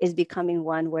is becoming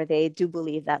one where they do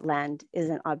believe that land is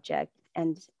an object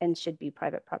and should be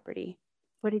private property?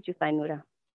 What did you find, Noura?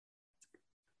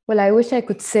 Well, I wish I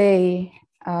could say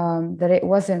that it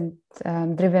wasn't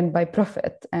driven by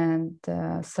profit and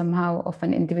somehow of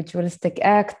an individualistic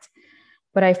act.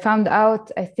 But I found out,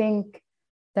 I think,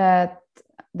 that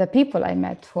the people I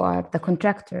met who are the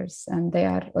contractors, and they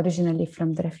are originally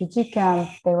from the refugee camp,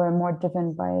 they were more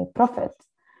driven by profit.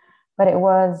 But it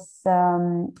was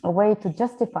a way to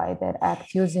justify their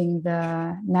act using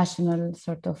the national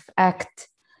sort of act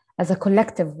as a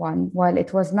collective one, while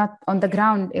it was not on the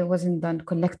ground, it wasn't done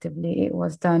collectively, it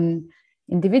was done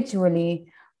individually.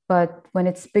 But when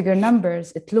it's bigger numbers,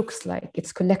 it looks like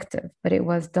it's collective, but it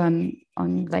was done on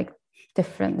like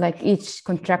different, like each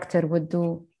contractor would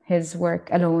do his work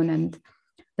alone and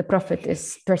the profit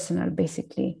is personal,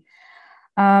 basically.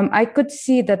 I could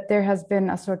see that there has been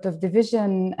a sort of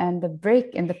division and a break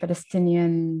in the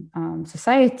Palestinian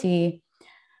society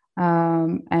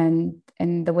and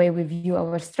in the way we view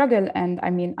our struggle. And I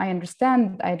mean, I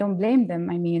understand, I don't blame them.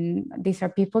 I mean, these are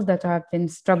people that have been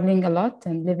struggling a lot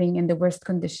and living in the worst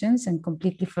conditions and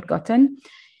completely forgotten.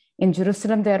 In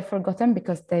Jerusalem, they are forgotten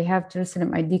because they have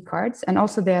Jerusalem ID cards, and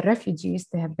also they are refugees,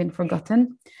 they have been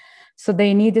forgotten. So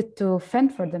they needed to fend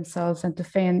for themselves and to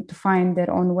find their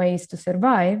own ways to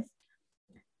survive.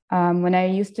 When I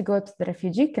used to go to the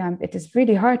refugee camp, it is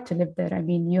really hard to live there. I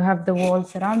mean, you have the wall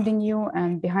surrounding you,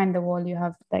 and behind the wall, you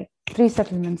have like 3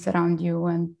 settlements around you,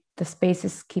 and the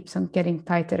spaces keeps on getting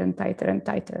tighter and tighter and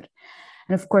tighter.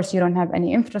 And of course, you don't have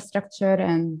any infrastructure.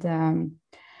 And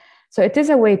so it is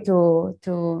a way to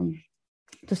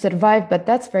survive, but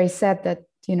that's very sad that,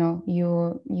 you know,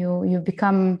 you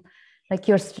become like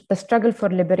the struggle for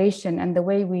liberation and the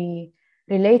way we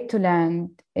relate to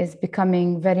land is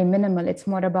becoming very minimal. It's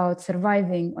more about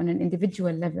surviving on an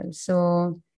individual level.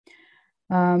 So,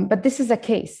 but this is a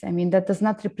case. I mean, that does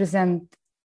not represent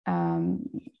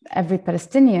every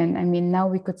Palestinian. I mean, now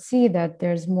we could see that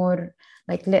there's more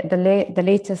like the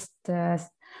latest,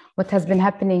 what has been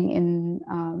happening in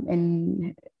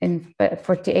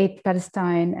 48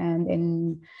 Palestine and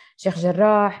in Sheikh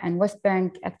Jarrah and West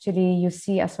Bank. Actually, you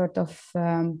see a sort of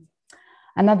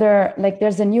another, like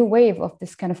there's a new wave of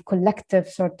this kind of collective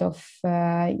sort of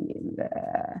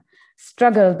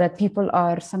struggle that people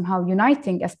are somehow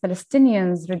uniting as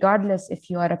Palestinians, regardless if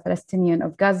you are a Palestinian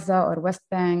of Gaza or West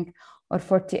Bank or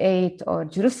 48 or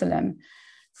Jerusalem.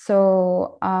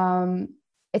 So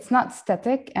it's not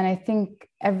static. And I think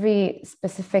every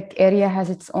specific area has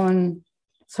its own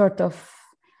sort of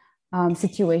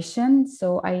situation.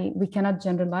 So we cannot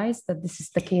generalize that this is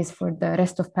the case for the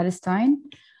rest of Palestine.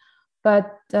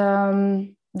 But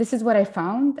this is what I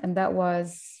found, and that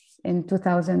was in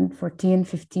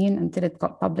 2014-15 until it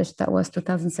got published. That was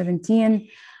 2017.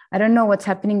 I don't know what's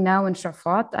happening now in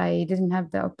Shafat. I didn't have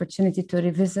the opportunity to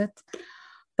revisit.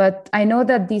 But I know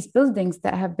that these buildings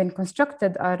that have been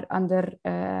constructed are under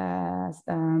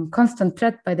constant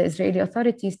threat by the Israeli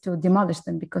authorities to demolish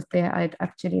them because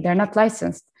they're not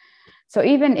licensed. So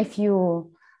even if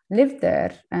you live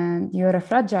there and you're a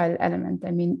fragile element,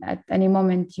 I mean, at any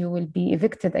moment you will be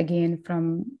evicted again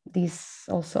from these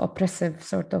also oppressive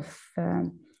sort of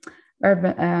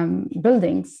urban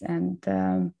buildings. And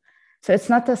so it's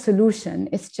not a solution,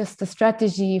 it's just a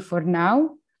strategy for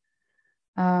now.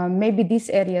 Maybe these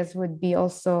areas would be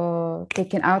also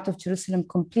taken out of Jerusalem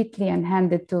completely and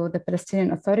handed to the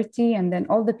Palestinian Authority, and then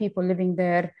all the people living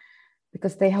there,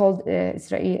 because they hold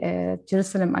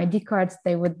Jerusalem ID cards,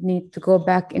 they would need to go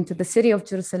back into the city of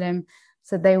Jerusalem.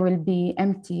 So they will be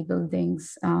empty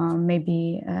buildings,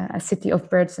 maybe a city of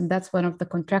birds. And that's one of the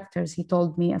contractors. He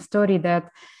told me a story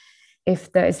that if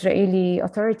the Israeli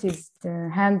authorities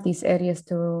hand these areas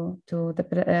to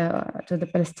the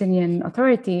Palestinian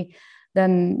Authority,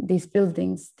 then these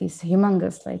buildings, these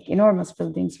humongous, like enormous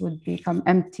buildings would become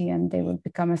empty and they would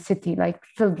become a city like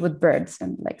filled with birds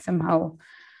and like somehow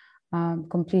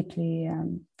completely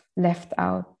left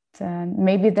out.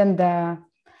 Maybe then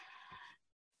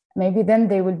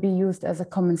they will be used as a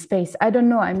common space. I don't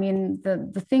know. I mean,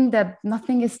 the thing that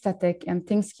nothing is static and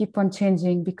things keep on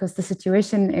changing because the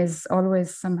situation is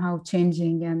always somehow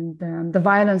changing and the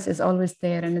violence is always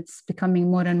there and it's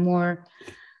becoming more and more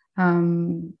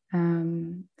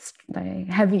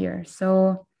heavier.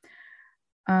 So,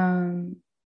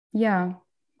 yeah.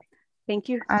 Thank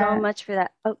you so much for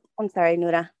that. Oh, I'm sorry,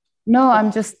 Noura. No,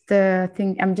 I'm just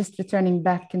returning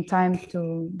back in time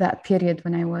to that period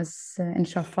when I was in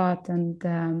Shafat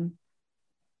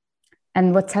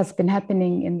and what has been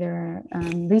happening in there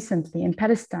recently in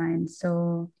Palestine.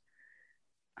 So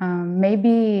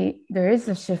maybe there is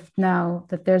a shift now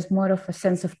that there's more of a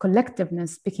sense of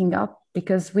collectiveness picking up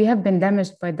because we have been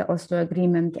damaged by the Oslo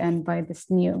Agreement and by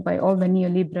all the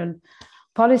neoliberal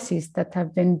policies that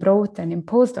have been brought and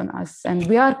imposed on us, and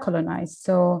we are colonized.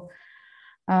 So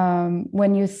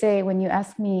when you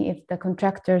ask me if the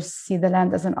contractors see the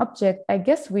land as an object, I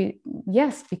guess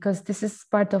yes, because this is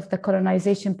part of the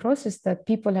colonization process that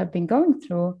people have been going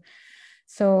through.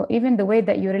 So even the way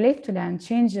that you relate to land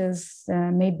changes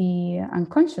maybe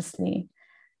unconsciously.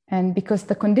 And because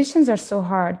the conditions are so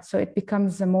hard, so it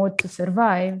becomes a mode to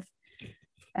survive.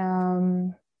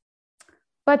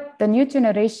 but the new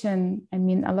generation, I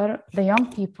mean, a lot of the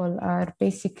young people are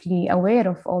basically aware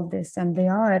of all this, and they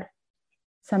are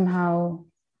somehow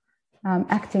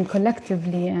acting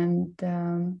collectively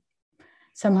and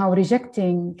somehow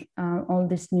rejecting all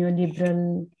this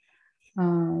neoliberal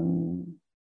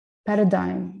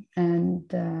paradigm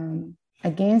and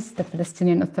against the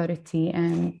Palestinian Authority.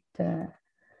 And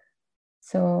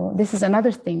so this is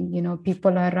another thing, you know,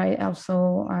 people are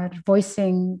also are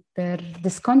voicing their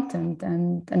discontent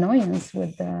and annoyance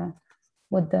with the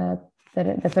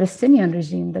Palestinian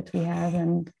regime that we have.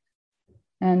 And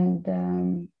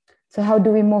so how do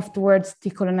we move towards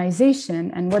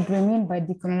decolonization, and what do we mean by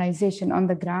decolonization on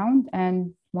the ground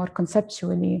and more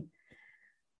conceptually?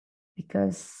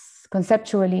 Because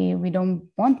conceptually, we don't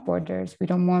want borders, we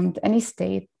don't want any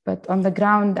state, but on the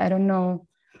ground, I don't know,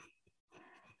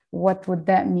 what would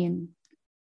that mean?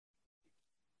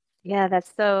 Yeah,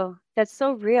 that's so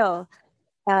real.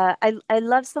 I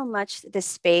love so much this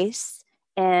space,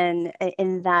 and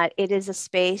in that it is a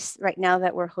space right now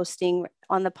that we're hosting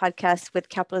on the podcast with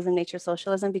Capitalism, Nature,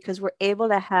 Socialism, because we're able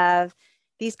to have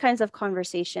these kinds of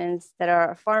conversations that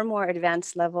are far more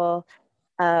advanced level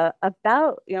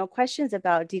about, you know, questions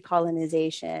about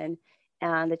decolonization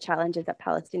and the challenges that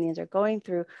Palestinians are going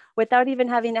through, without even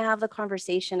having to have the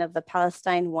conversation of the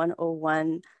Palestine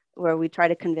 101, where we try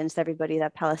to convince everybody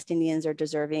that Palestinians are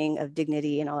deserving of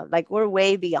dignity and all. Like, we're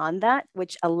way beyond that,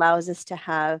 which allows us to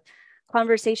have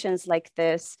conversations like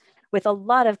this with a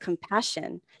lot of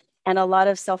compassion and a lot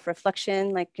of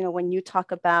self-reflection. Like, you know, when you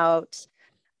talk about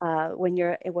when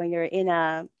you're in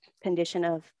a condition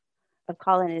of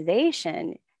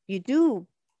colonization, you do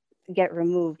get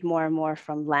removed more and more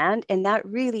from land, and that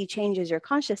really changes your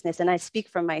consciousness. And I speak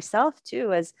for myself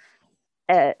too, as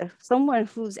someone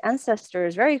whose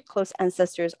ancestors, very close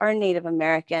ancestors, are Native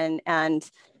American. And,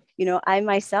 you know, I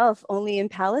myself, only in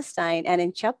Palestine and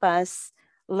in Chiapas,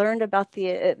 learned about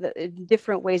the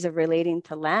different ways of relating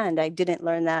to land. I didn't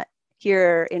learn that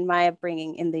here in my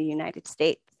upbringing in the United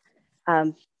States.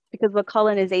 Because what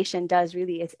colonization does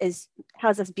really is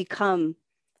has us become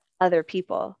other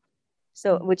people.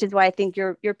 So, which is why I think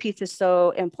your piece is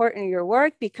so important, your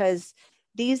work, because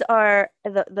these are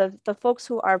the folks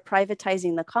who are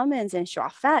privatizing the commons in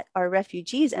Shuafat are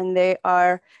refugees, and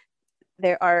their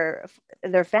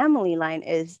family line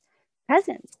is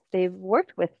peasants. They've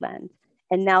worked with land.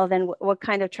 And now then, what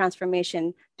kind of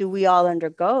transformation do we all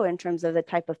undergo in terms of the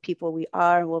type of people we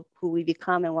are, who we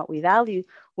become, and what we value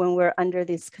when we're under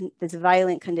these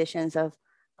violent conditions of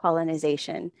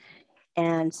colonization?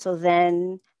 And so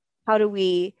then, how do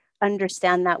we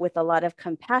understand that with a lot of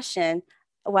compassion,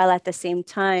 while at the same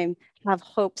time have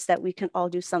hopes that we can all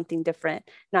do something different?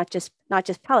 Not just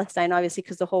Palestine, obviously,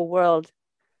 because the whole world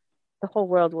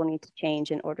will need to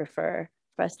change in order for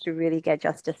us to really get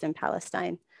justice in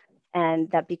Palestine.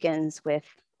 And that begins with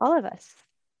all of us.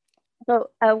 So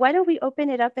why don't we open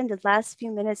it up in the last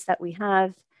few minutes that we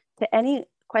have to any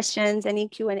questions, any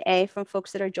Q&A from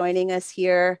folks that are joining us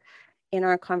here in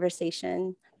our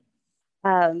conversation.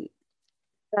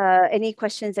 Any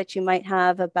questions that you might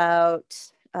have about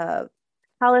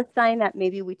Palestine that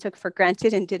maybe we took for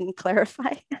granted and didn't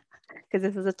clarify, because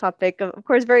this is a topic of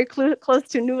course, very close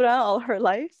to Noura all her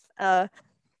life.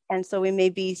 And so we may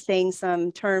be saying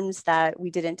some terms that we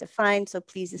didn't define. So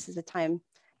please, this is a time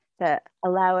to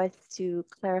allow us to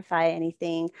clarify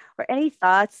anything or any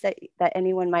thoughts that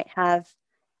anyone might have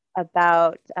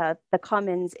about the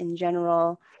commons in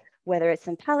general, whether it's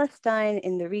in Palestine,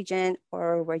 in the region,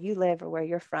 or where you live or where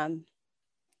you're from.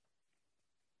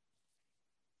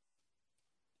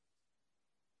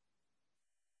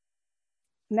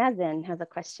 Mazen has a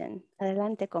question.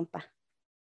 Adelante, compa.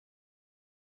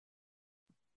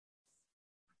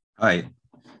 Hi,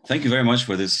 thank you very much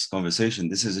for this conversation.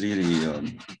 This is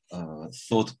really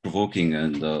thought-provoking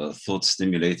and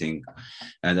thought-stimulating.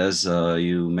 And as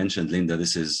you mentioned, Linda,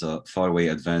 this is far way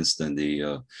advanced than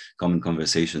the common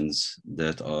conversations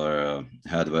that are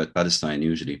had about Palestine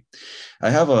usually. I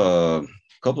have a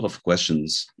couple of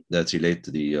questions that relate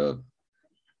to the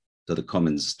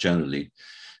commons generally,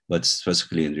 but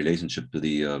specifically in relationship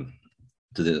to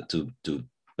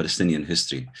Palestinian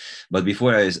history. But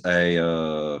before I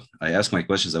ask my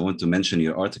questions, I want to mention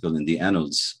your article in the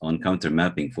Annals on counter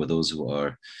mapping. For those who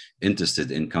are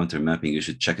interested in counter mapping, you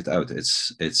should check it out.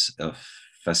 It's a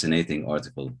fascinating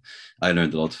article. I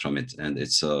learned a lot from it, and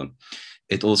it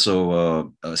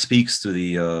also speaks to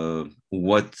the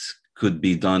what could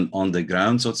be done on the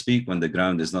ground, so to speak, when the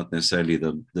ground is not necessarily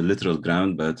the literal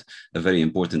ground, but a very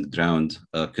important ground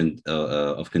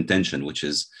of contention, which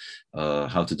is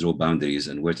how to draw boundaries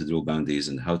and where to draw boundaries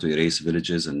and how to erase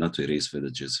villages and not to erase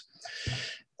villages.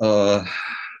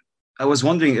 I was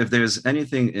wondering if there's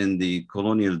anything in the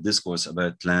colonial discourse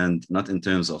about land, not in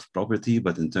terms of property,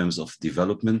 but in terms of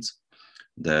development,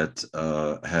 that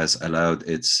has allowed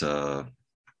its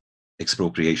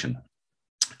expropriation.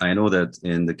 I know that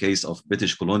in the case of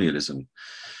British colonialism,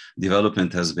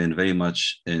 development has been very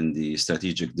much in the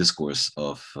strategic discourse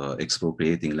of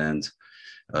expropriating land,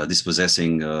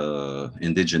 dispossessing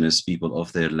indigenous people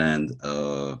of their land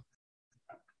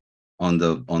on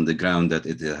the ground that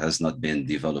it has not been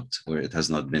developed, or it has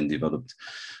not been developed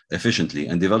efficiently.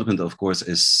 And development, of course,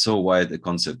 is so wide a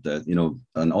concept that, you know,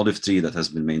 an olive tree that has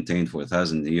been maintained for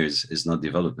 1,000 years is not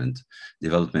development.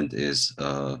 Development is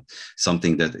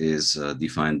something that is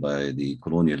defined by the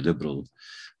colonial liberal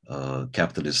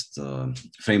capitalist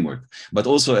framework. But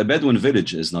also a Bedouin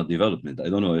village is not development. I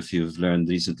don't know if you've learned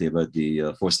recently about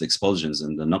the forced expulsions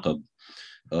in the Naqab.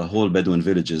 Whole Bedouin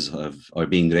villages are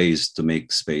being raised to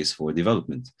make space for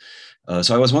development.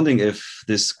 So I was wondering if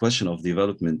this question of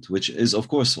development, which is of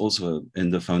course also in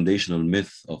the foundational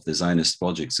myth of the Zionist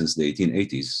project since the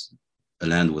 1880s, a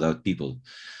land without people,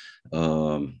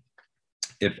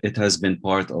 if it has been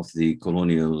part of the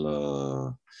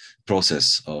colonial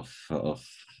process of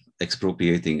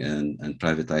expropriating and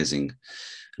privatizing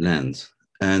land.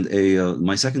 And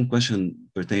my second question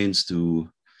pertains to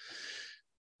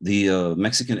the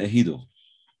Mexican ejido,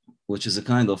 which is a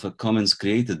kind of a commons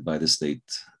created by the state,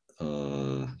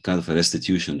 kind of a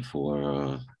restitution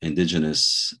for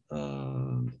indigenous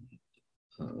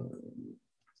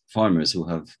farmers who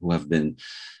have been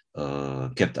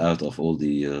kept out of all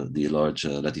the large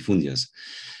latifundias.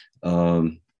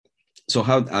 So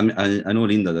how, I know,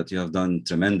 Linda, that you have done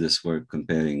tremendous work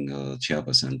comparing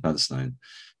Chiapas and Palestine.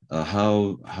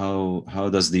 How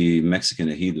does the Mexican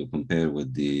ejido compare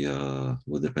with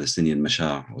the Palestinian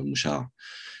Masha' or Musha'?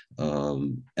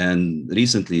 And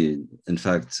recently, in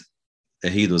fact,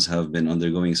 ejidos have been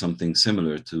undergoing something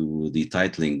similar to the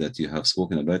titling that you have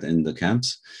spoken about in the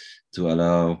camps, to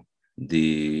allow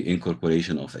the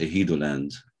incorporation of ejido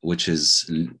land, which is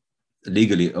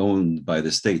legally owned by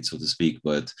the state, so to speak,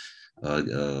 but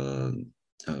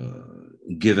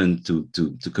given to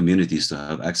communities to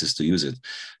have access to use it.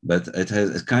 But it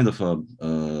has a kind of a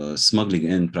smuggling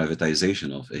in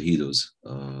privatization of ejidos,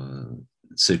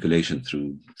 circulation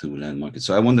through land markets.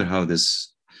 So I wonder how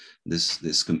this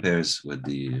compares with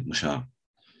the Musha'.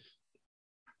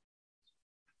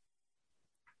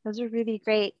 Those are really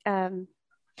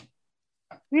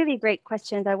great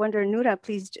questions. I wonder, Noura,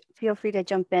 please feel free to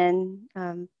jump in.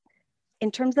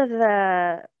 In terms of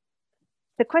the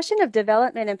question of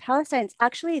development in Palestine,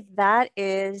 actually, that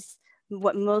is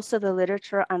what most of the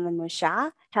literature on the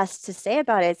Musha' has to say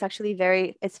about it. It's actually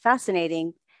it's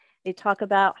fascinating. They talk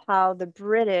about how the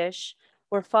British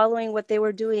were following what they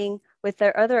were doing with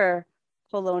their other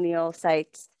colonial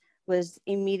sites, was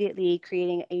immediately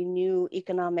creating a new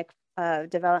economic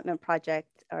development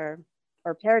project or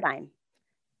paradigm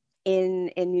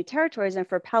in new territories. And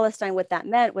for Palestine, what that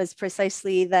meant was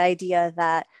precisely the idea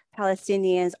that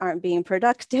Palestinians aren't being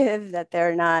productive, that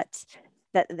they're not,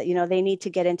 that you know, they need to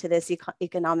get into this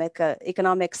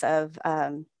economics of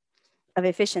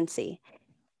efficiency.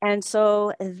 And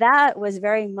so that was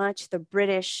very much the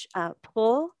British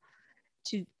pull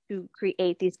to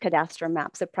create these cadastral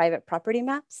maps, the private property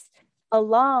maps,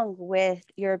 along with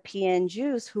European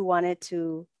Jews who wanted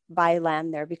to buy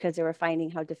land there because they were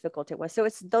finding how difficult it was. So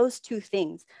it's those two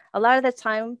things. A lot of the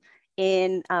time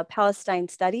in Palestine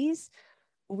studies,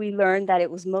 we learned that it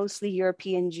was mostly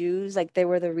European Jews, like they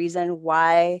were the reason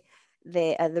why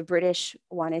the British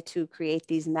wanted to create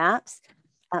these maps.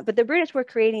 But the British were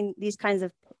creating these kinds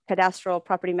of cadastral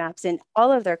property maps in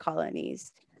all of their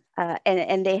colonies.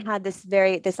 And they had this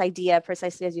idea,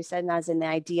 precisely as you said, Nazin, the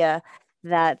idea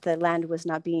that the land was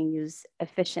not being used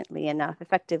effectively enough.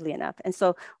 And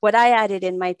so what I added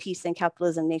in my piece in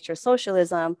Capitalism, Nature,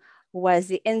 Socialism was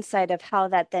the insight of how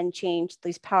that then changed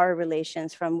these power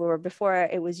relations from where before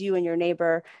it was you and your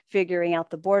neighbor figuring out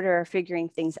the border, figuring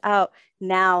things out.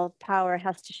 Now power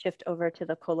has to shift over to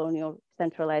the colonial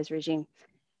centralized regime.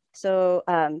 So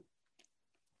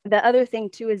the other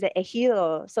thing too is the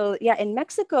ejido. So yeah, in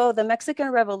Mexico, the Mexican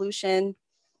Revolution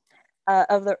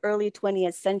of the early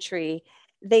 20th century,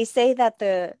 they say that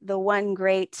the one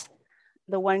great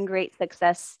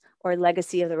success or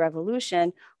legacy of the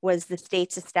revolution was the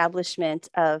state's establishment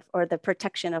of, or the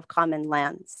protection of common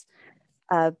lands.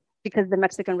 Because the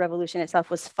Mexican Revolution itself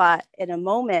was fought in a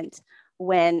moment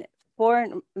when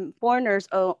foreigners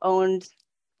owned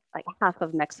like half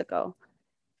of Mexico.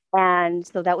 And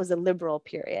so that was a liberal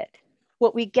period.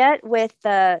 What we get with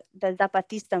the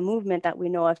Zapatista movement that we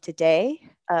know of today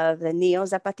of the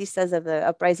neo-Zapatistas of the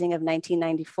uprising of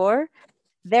 1994.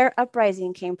 Their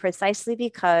uprising came precisely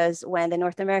because when the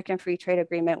North American Free Trade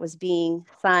Agreement was being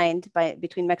signed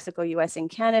between Mexico, US, and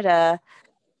Canada,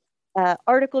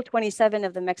 Article 27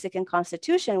 of the Mexican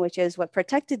Constitution, which is what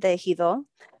protected the ejido,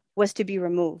 was to be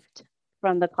removed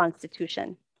from the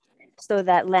Constitution so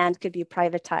that land could be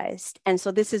privatized. And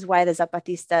so this is why the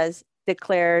Zapatistas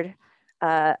declared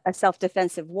a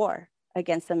self-defensive war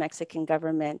against the Mexican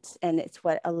government. And it's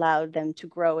what allowed them to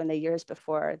grow in the years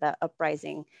before the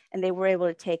uprising. And they were able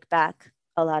to take back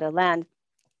a lot of land.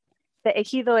 The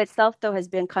ejido itself, though, has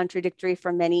been contradictory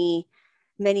for many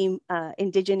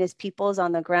indigenous peoples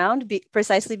on the ground,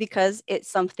 precisely because it's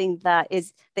something that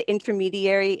is, the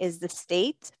intermediary is the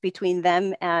state between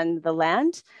them and the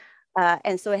land.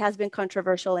 And so it has been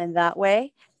controversial in that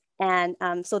way. And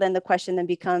so then the question then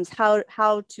becomes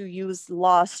how to use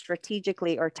law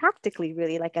strategically or tactically,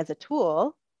 really, like as a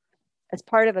tool, as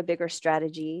part of a bigger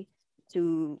strategy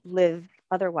to live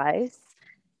otherwise.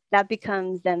 That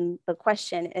becomes then the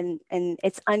question, and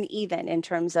it's uneven in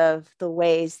terms of the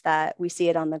ways that we see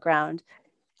it on the ground.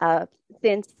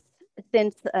 Since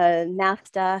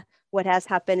NAFTA, what has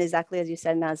happened, exactly as you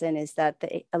said, Mazen, is that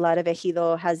a lot of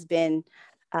ejido has been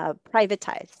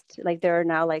privatized. Like there are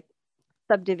now like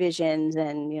subdivisions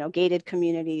and gated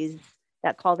communities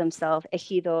that call themselves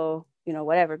ejido,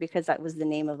 whatever, because that was the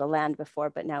name of the land before,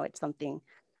 but now it's something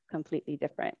completely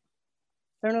different.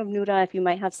 I don't know, Nura, if you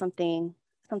might have something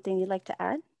you'd like to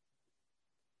add?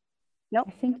 No?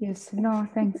 No,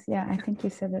 thanks. Yeah, I think you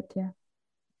said it, yeah.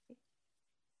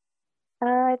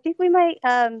 I think we might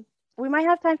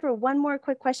have time for one more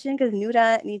quick question because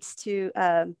Nura needs to.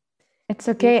 It's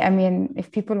okay. I mean,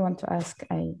 if people want to ask,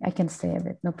 I can stay a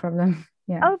bit, no problem.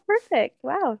 Yeah. Oh, perfect.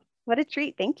 Wow. What a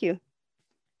treat. Thank you.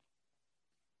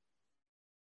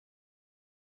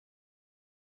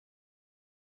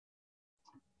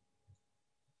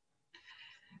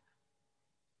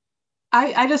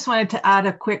 I just wanted to add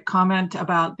a quick comment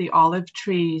about the olive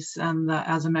trees and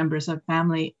as a members of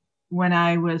family. When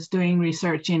I was doing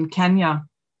research in Kenya,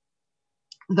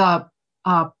 the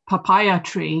papaya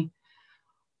tree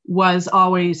was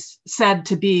always said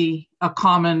to be a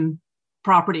common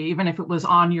property. Even if it was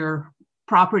on your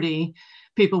property,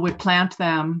 people would plant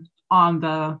them on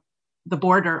the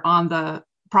border, on the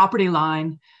property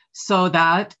line, so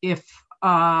that if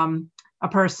a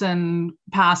person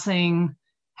passing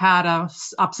had a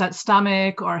upset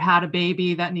stomach or had a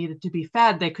baby that needed to be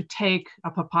fed, they could take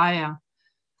a papaya.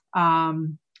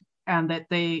 And that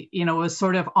they, was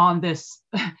sort of on this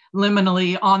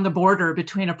liminally on the border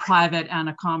between a private and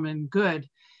a common good.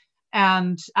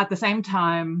 And at the same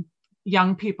time,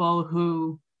 young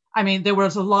people there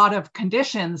was a lot of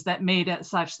conditions that made it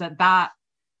such that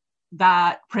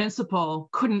principle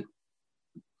couldn't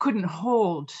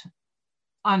hold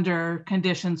under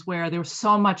conditions where there was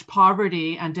so much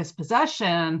poverty and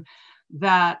dispossession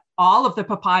that all of the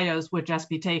papayas would just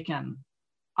be taken.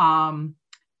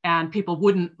 And people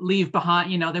wouldn't leave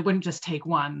behind, they wouldn't just take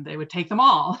one, they would take them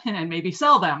all and maybe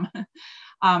sell them.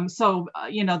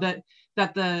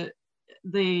 That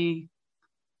the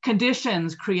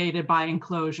conditions created by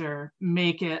enclosure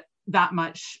make it that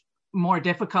much more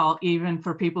difficult even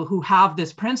for people who have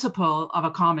this principle of a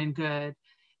common good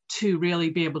to really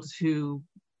be able to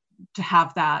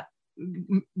have that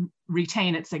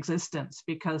retain its existence,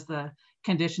 because the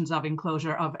conditions of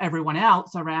enclosure of everyone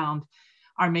else around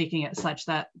are making it such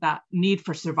that need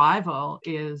for survival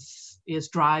is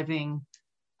driving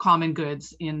common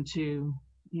goods into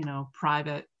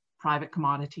private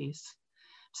commodities.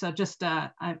 So just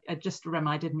it just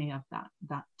reminded me of that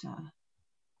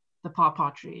the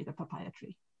papaya tree.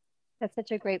 That's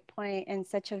such a great point and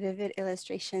such a vivid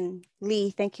illustration.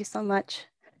 Lee, thank you so much.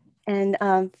 And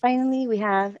finally, we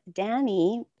have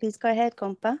Danny. Please go ahead,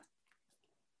 compa.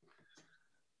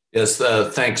 Yes,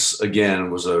 thanks again. It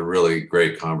was a really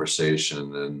great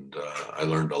conversation, and I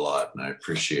learned a lot, and I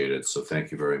appreciate it. So thank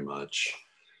you very much.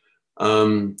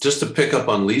 Just to pick up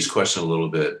on Lee's question a little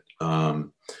bit,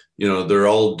 there are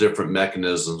all different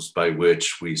mechanisms by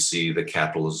which we see the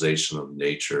capitalization of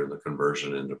nature and the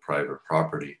conversion into private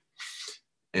property.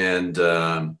 And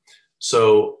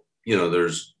so,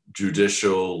 there's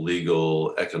judicial,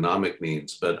 legal, economic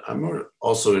means, but I'm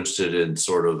also interested in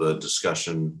sort of a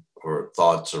discussion or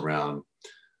thoughts around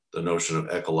the notion of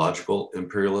ecological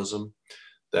imperialism,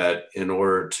 that in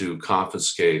order to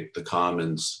confiscate the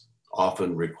commons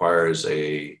often requires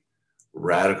a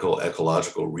radical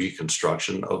ecological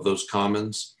reconstruction of those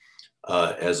commons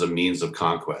as a means of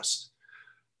conquest.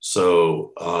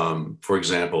 So, for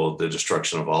example, the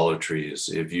destruction of olive trees,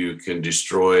 if you can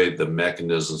destroy the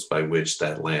mechanisms by which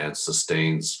that land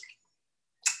sustains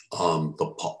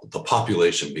the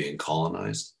population being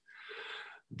colonized,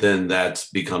 then that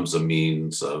becomes a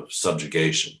means of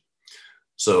subjugation.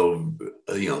 So,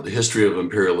 the history of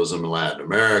imperialism in Latin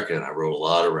America, and I wrote a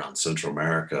lot around Central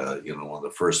America, one of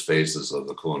the first phases of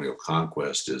the colonial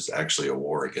conquest is actually a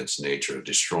war against nature,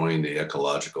 destroying the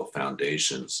ecological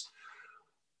foundations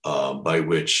by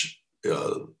which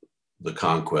the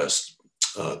conquest,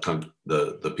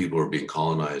 the people who are being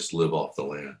colonized live off the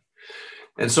land.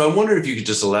 And so I wonder if you could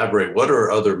just elaborate, what are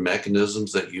other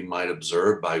mechanisms that you might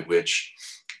observe by which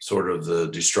sort of the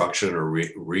destruction or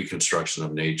reconstruction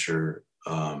of nature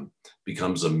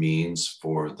becomes a means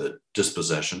for the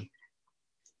dispossession?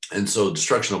 And so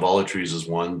destruction of olive trees is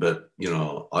one, but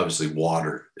obviously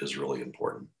water is really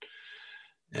important,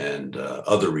 and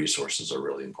other resources are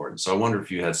really important. So I wonder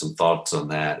if you had some thoughts on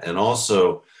that. And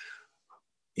also,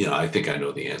 I think I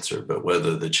know the answer, but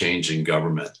whether the change in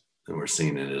government that we're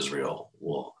seeing in Israel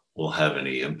will have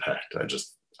any impact.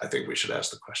 I think we should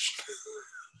ask the question.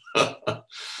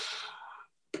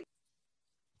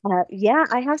 Yeah,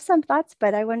 I have some thoughts,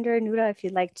 but I wonder, Noura, if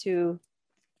you'd like to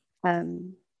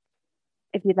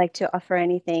offer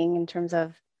anything in terms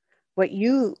of what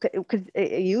because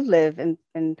you live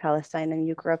in Palestine and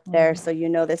you grew up there, so you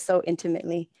know this so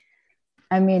intimately.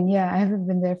 I mean, yeah, I haven't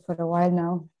been there for a while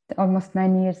now, almost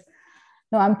 9 years.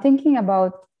 No, I'm thinking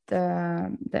about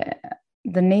the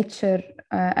nature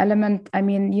element. I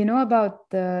mean, about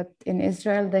in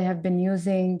Israel, they have been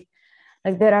using,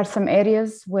 like, there are some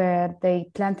areas where they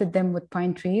planted them with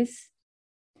pine trees.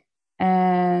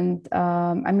 And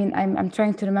I mean, I'm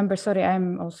trying to remember, sorry,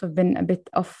 I'm also been a bit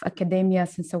off academia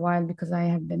since a while because I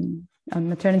have been on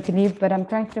maternity leave, but I'm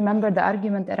trying to remember the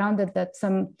argument around it, that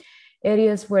some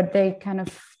areas where they kind of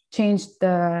changed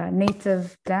the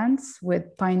native plants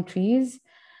with pine trees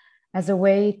as a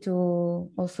way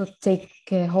to also take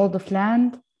hold of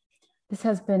land. This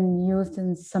has been used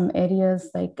in some areas,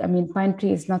 like, I mean, pine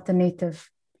tree is not a native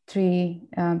tree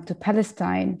to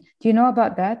Palestine. Do you know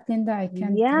about that, Linda? I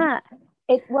can't. Yeah,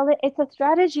 it's a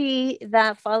strategy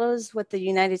that follows what the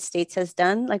United States has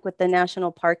done, like with the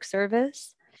National Park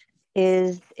Service,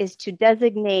 is to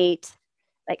designate,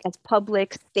 like, as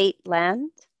public state land,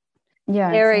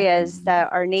 areas exactly,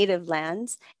 that are native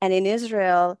lands. And in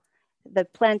Israel, the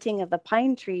planting of the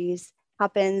pine trees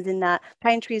happens in that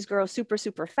pine trees grow super,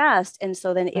 super fast. And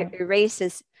so then it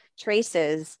erases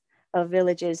traces of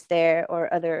villages there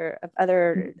or other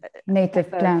native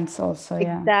plants also.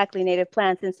 Exactly, native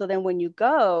plants. And so then when you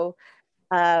go,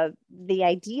 the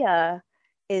idea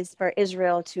is for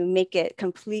Israel to make it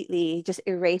completely, just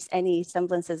erase any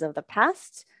semblances of the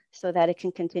past so that it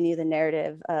can continue the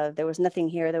narrative of there was nothing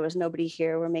here, there was nobody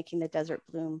here, we're making the desert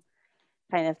bloom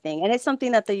kind of thing. And it's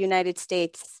something that the United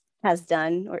States has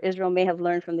done, or Israel may have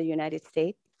learned from the United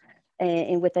States,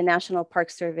 and with the National Park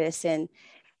Service, and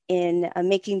in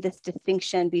making this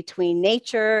distinction between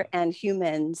nature and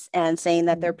humans, and saying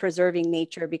that they're preserving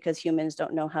nature because humans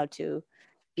don't know how to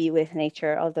be with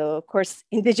nature. Although, of course,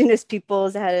 indigenous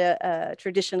peoples had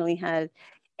traditionally had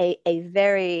a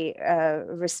very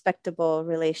respectable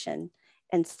relation,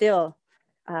 and still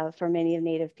for many of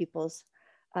Native peoples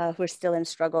who are still in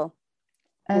struggle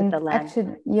with the land.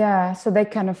 Actually, yeah, so they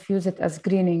kind of use it as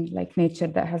greening, like nature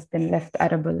that has been left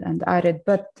arable and arid.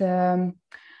 But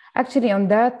actually, on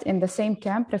that, in the same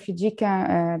camp, refugee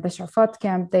camp, the Shafat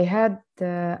camp, they had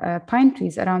pine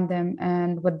trees around them.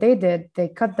 And what they did, they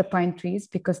cut the pine trees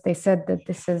because they said that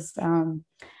this is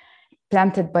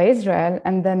planted by Israel.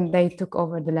 And then they took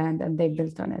over the land and they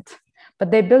built on it.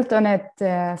 But they built on it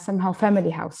somehow family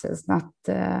houses,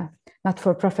 not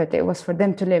for profit. It was for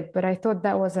them to live. But I thought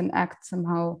that was an act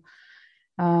somehow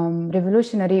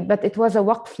revolutionary. But it was a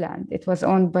waqf land. It was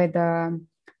owned by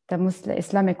the Muslim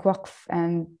Islamic Waqf,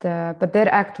 and but their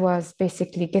act was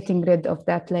basically getting rid of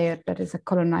that layer that is a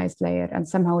colonized layer, and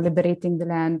somehow liberating the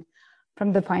land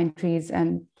from the pine trees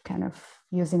and kind of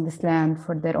using this land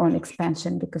for their own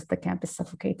expansion because the camp is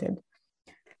suffocated.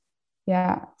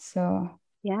 Yeah, so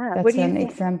yeah, that's an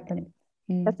example.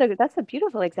 That's a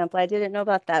beautiful example. I didn't know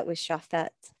about that with Shafat.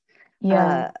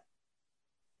 Yeah.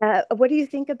 What do you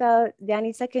think about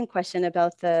Danny's second question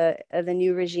about the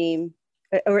new regime?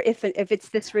 Or if it's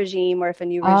this regime, or if a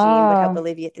new regime would help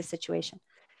alleviate the situation?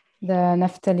 The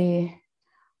Naftali,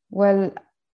 well,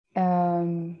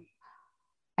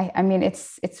 I mean,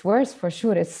 it's worse for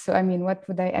sure. I mean, what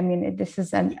would I mean, this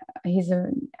is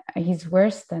he's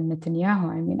worse than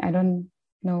Netanyahu. I mean, I don't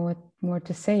know what more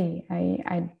to say.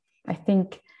 I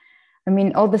think I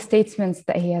mean, all the statements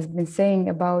that he has been saying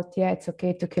about, yeah, it's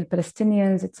okay to kill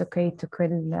Palestinians, it's okay to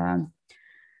kill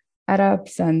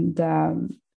Arabs, and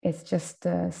it's just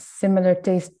a similar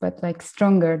taste, but like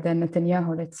stronger than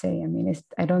Netanyahu, let's say. I mean,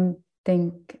 I don't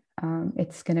think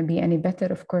it's going to be any better,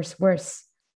 of course, worse.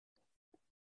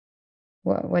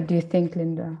 What do you think,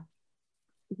 Linda?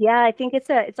 Yeah, I think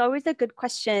it's always a good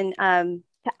question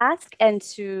to ask and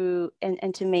to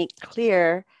make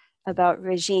clear about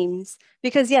regimes,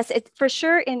 because yes, for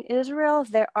sure in Israel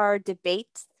there are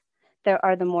debates. There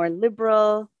are the more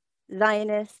liberal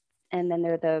Zionists, and then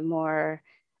there are the more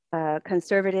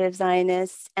conservative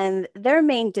Zionists, and their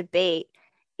main debate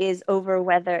is over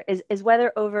whether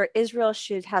Israel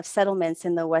should have settlements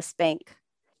in the West Bank.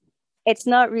 It's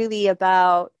not really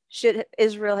about should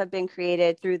Israel have been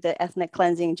created through the ethnic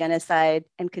cleansing, genocide,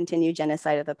 and continued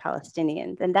genocide of the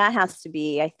Palestinians. And that has to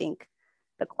be, I think,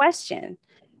 the question.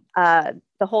 The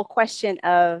whole question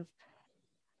of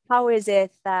how is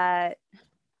it that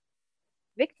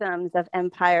victims of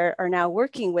empire are now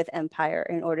working with empire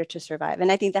in order to survive?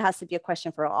 And I think that has to be a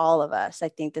question for all of us. I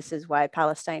think this is why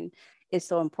Palestine is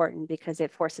so important, because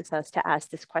it forces us to ask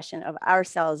this question of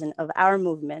ourselves and of our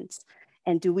movements.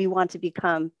 And do we want to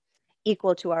become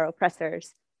equal to our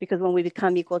oppressors? Because when we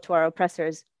become equal to our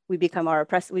oppressors, we become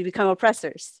oppressors.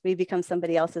 We become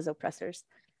somebody else's oppressors.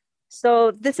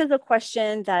 So this is a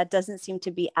question that doesn't seem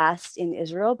to be asked in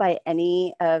Israel by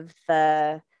any of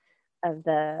the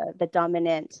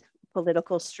dominant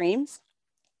political streams.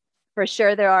 For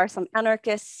sure, there are some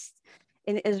anarchists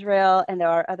in Israel, and there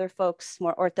are other folks,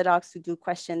 more orthodox, who do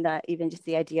question that, even just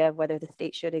the idea of whether the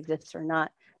state should exist or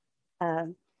not.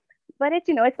 But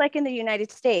it's like in the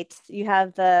United States, you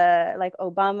have like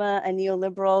Obama, a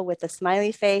neoliberal with a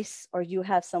smiley face, or you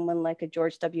have someone like a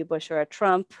George W. Bush or a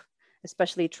Trump,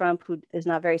 especially Trump, who is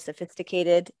not very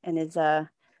sophisticated and is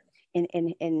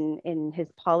in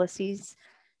his policies.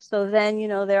 So then,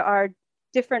 there are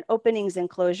different openings and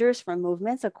closures for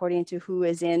movements according to who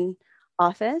is in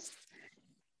office.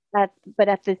 But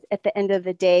at the end of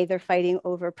the day, they're fighting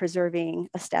over preserving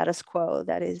a status quo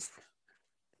that is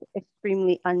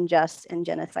extremely unjust and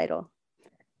genocidal.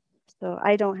 So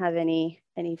I don't have any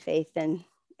faith in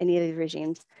any of the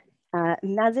regimes.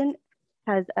 Mazen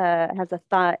has a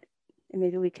thought.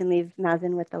 Maybe we can leave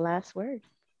Mazen with the last word.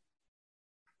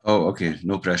 Oh, okay.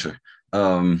 No pressure.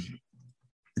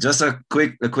 Just a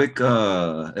quick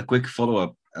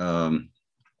follow-up.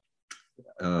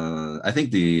 I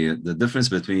think the difference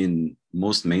between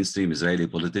most mainstream Israeli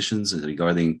politicians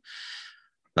regarding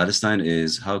Palestine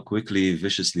is how quickly,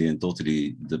 viciously, and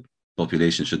totally the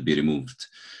population should be removed.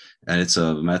 And it's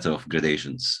a matter of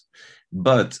gradations.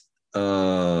 But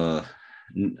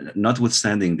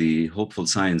notwithstanding the hopeful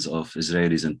signs of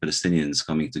Israelis and Palestinians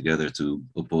coming together to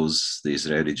oppose the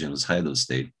Israeli genocidal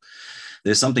state,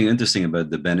 there's something interesting about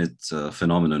the Bennett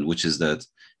phenomenon, which is that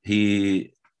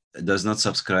he does not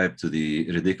subscribe to the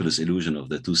ridiculous illusion of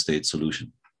the two-state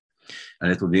solution.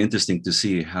 And it will be interesting to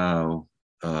see how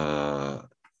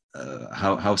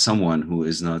someone who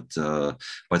is not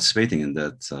participating in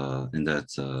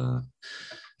that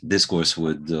discourse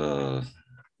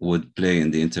would play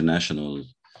in the international,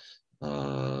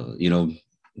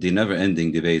 the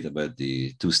never-ending debate about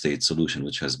the two-state solution,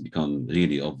 which has become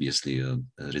really obviously a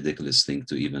ridiculous thing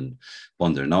to even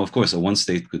ponder. Now, of course, a one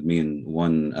state could mean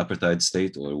one apartheid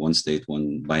state, or one state,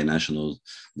 one binational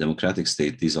democratic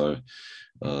state. These are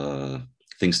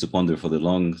things to ponder for the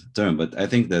long term. But I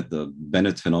think that the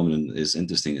Bennett phenomenon is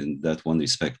interesting in that one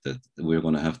respect, that we're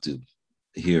going to have to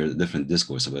hear a different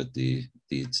discourse about the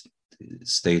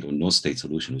state or no state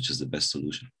solution, which is the best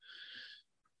solution.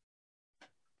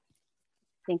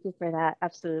 Thank you for that.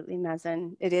 Absolutely,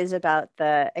 Mazen. It is about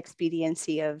the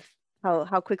expediency of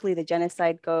how quickly the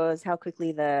genocide goes, how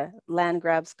quickly the land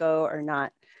grabs go or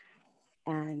not.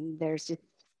 And there's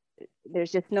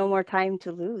just no more time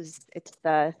to lose. It's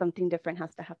something different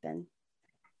has to happen.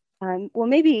 Well,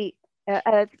 maybe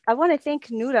I want to thank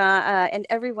Noura and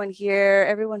everyone here,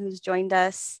 everyone who's joined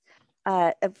us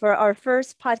for our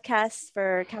first podcast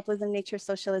for Capitalism, Nature,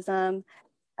 Socialism.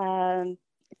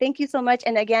 Thank you so much.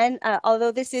 And again,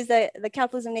 although this is the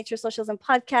Capitalism, Nature, Socialism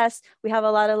podcast, we have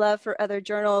a lot of love for other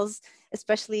journals,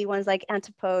 especially ones like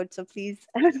Antipode. So please,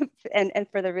 and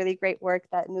for the really great work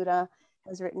that Noura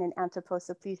has written in Antipode.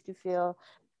 So please do feel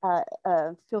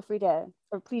free to,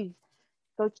 or please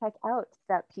go check out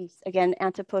that piece. Again,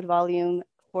 Antipode volume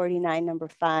 49, number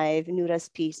 5, Noura's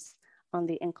piece on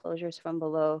the enclosures from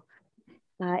below.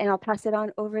 And I'll pass it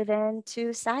on over then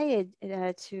to Syed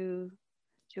to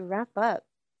wrap up.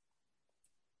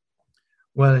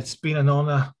 Well, it's been an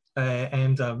honor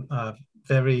and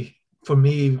very, for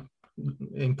me,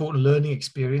 important learning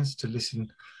experience to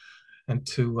listen and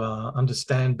to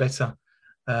understand better.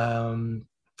 One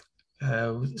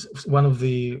of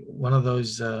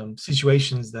those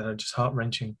situations that are just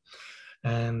heart-wrenching,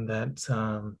 and that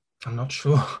I'm not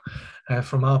sure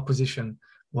from our position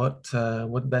what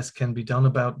best can be done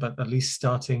about, but at least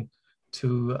starting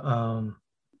to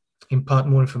impart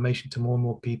more information to more and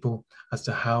more people as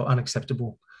to how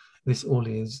unacceptable this all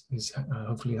is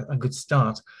hopefully a good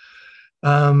start,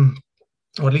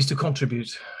 or at least to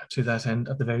contribute to that end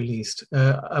at the very least.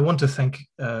 I want to thank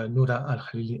Noura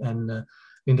Al-Khalili and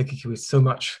Linda Kikiwicz so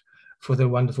much for their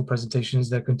wonderful presentations,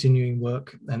 their continuing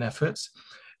work and efforts,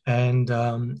 and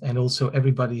also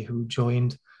everybody who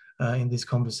joined in this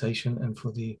conversation, and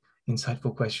for the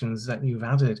insightful questions that you've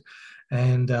added.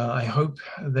 And I hope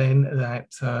then that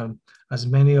as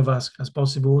many of us as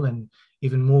possible, and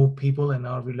even more people in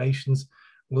our relations,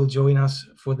 will join us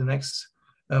for the next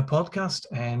podcast.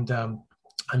 And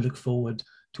I look forward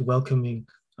to welcoming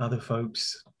other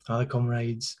folks, other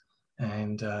comrades,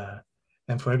 and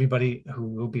for everybody who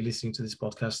will be listening to this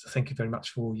podcast. Thank you very much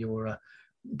for your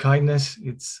kindness.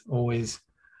 It's always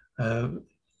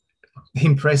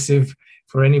impressive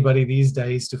for anybody these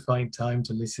days to find time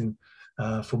to listen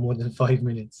for more than 5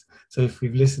 minutes. So if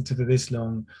we've listened to this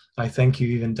long, I thank you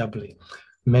even doubly.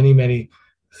 Many, many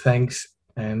thanks,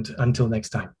 and until next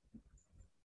time.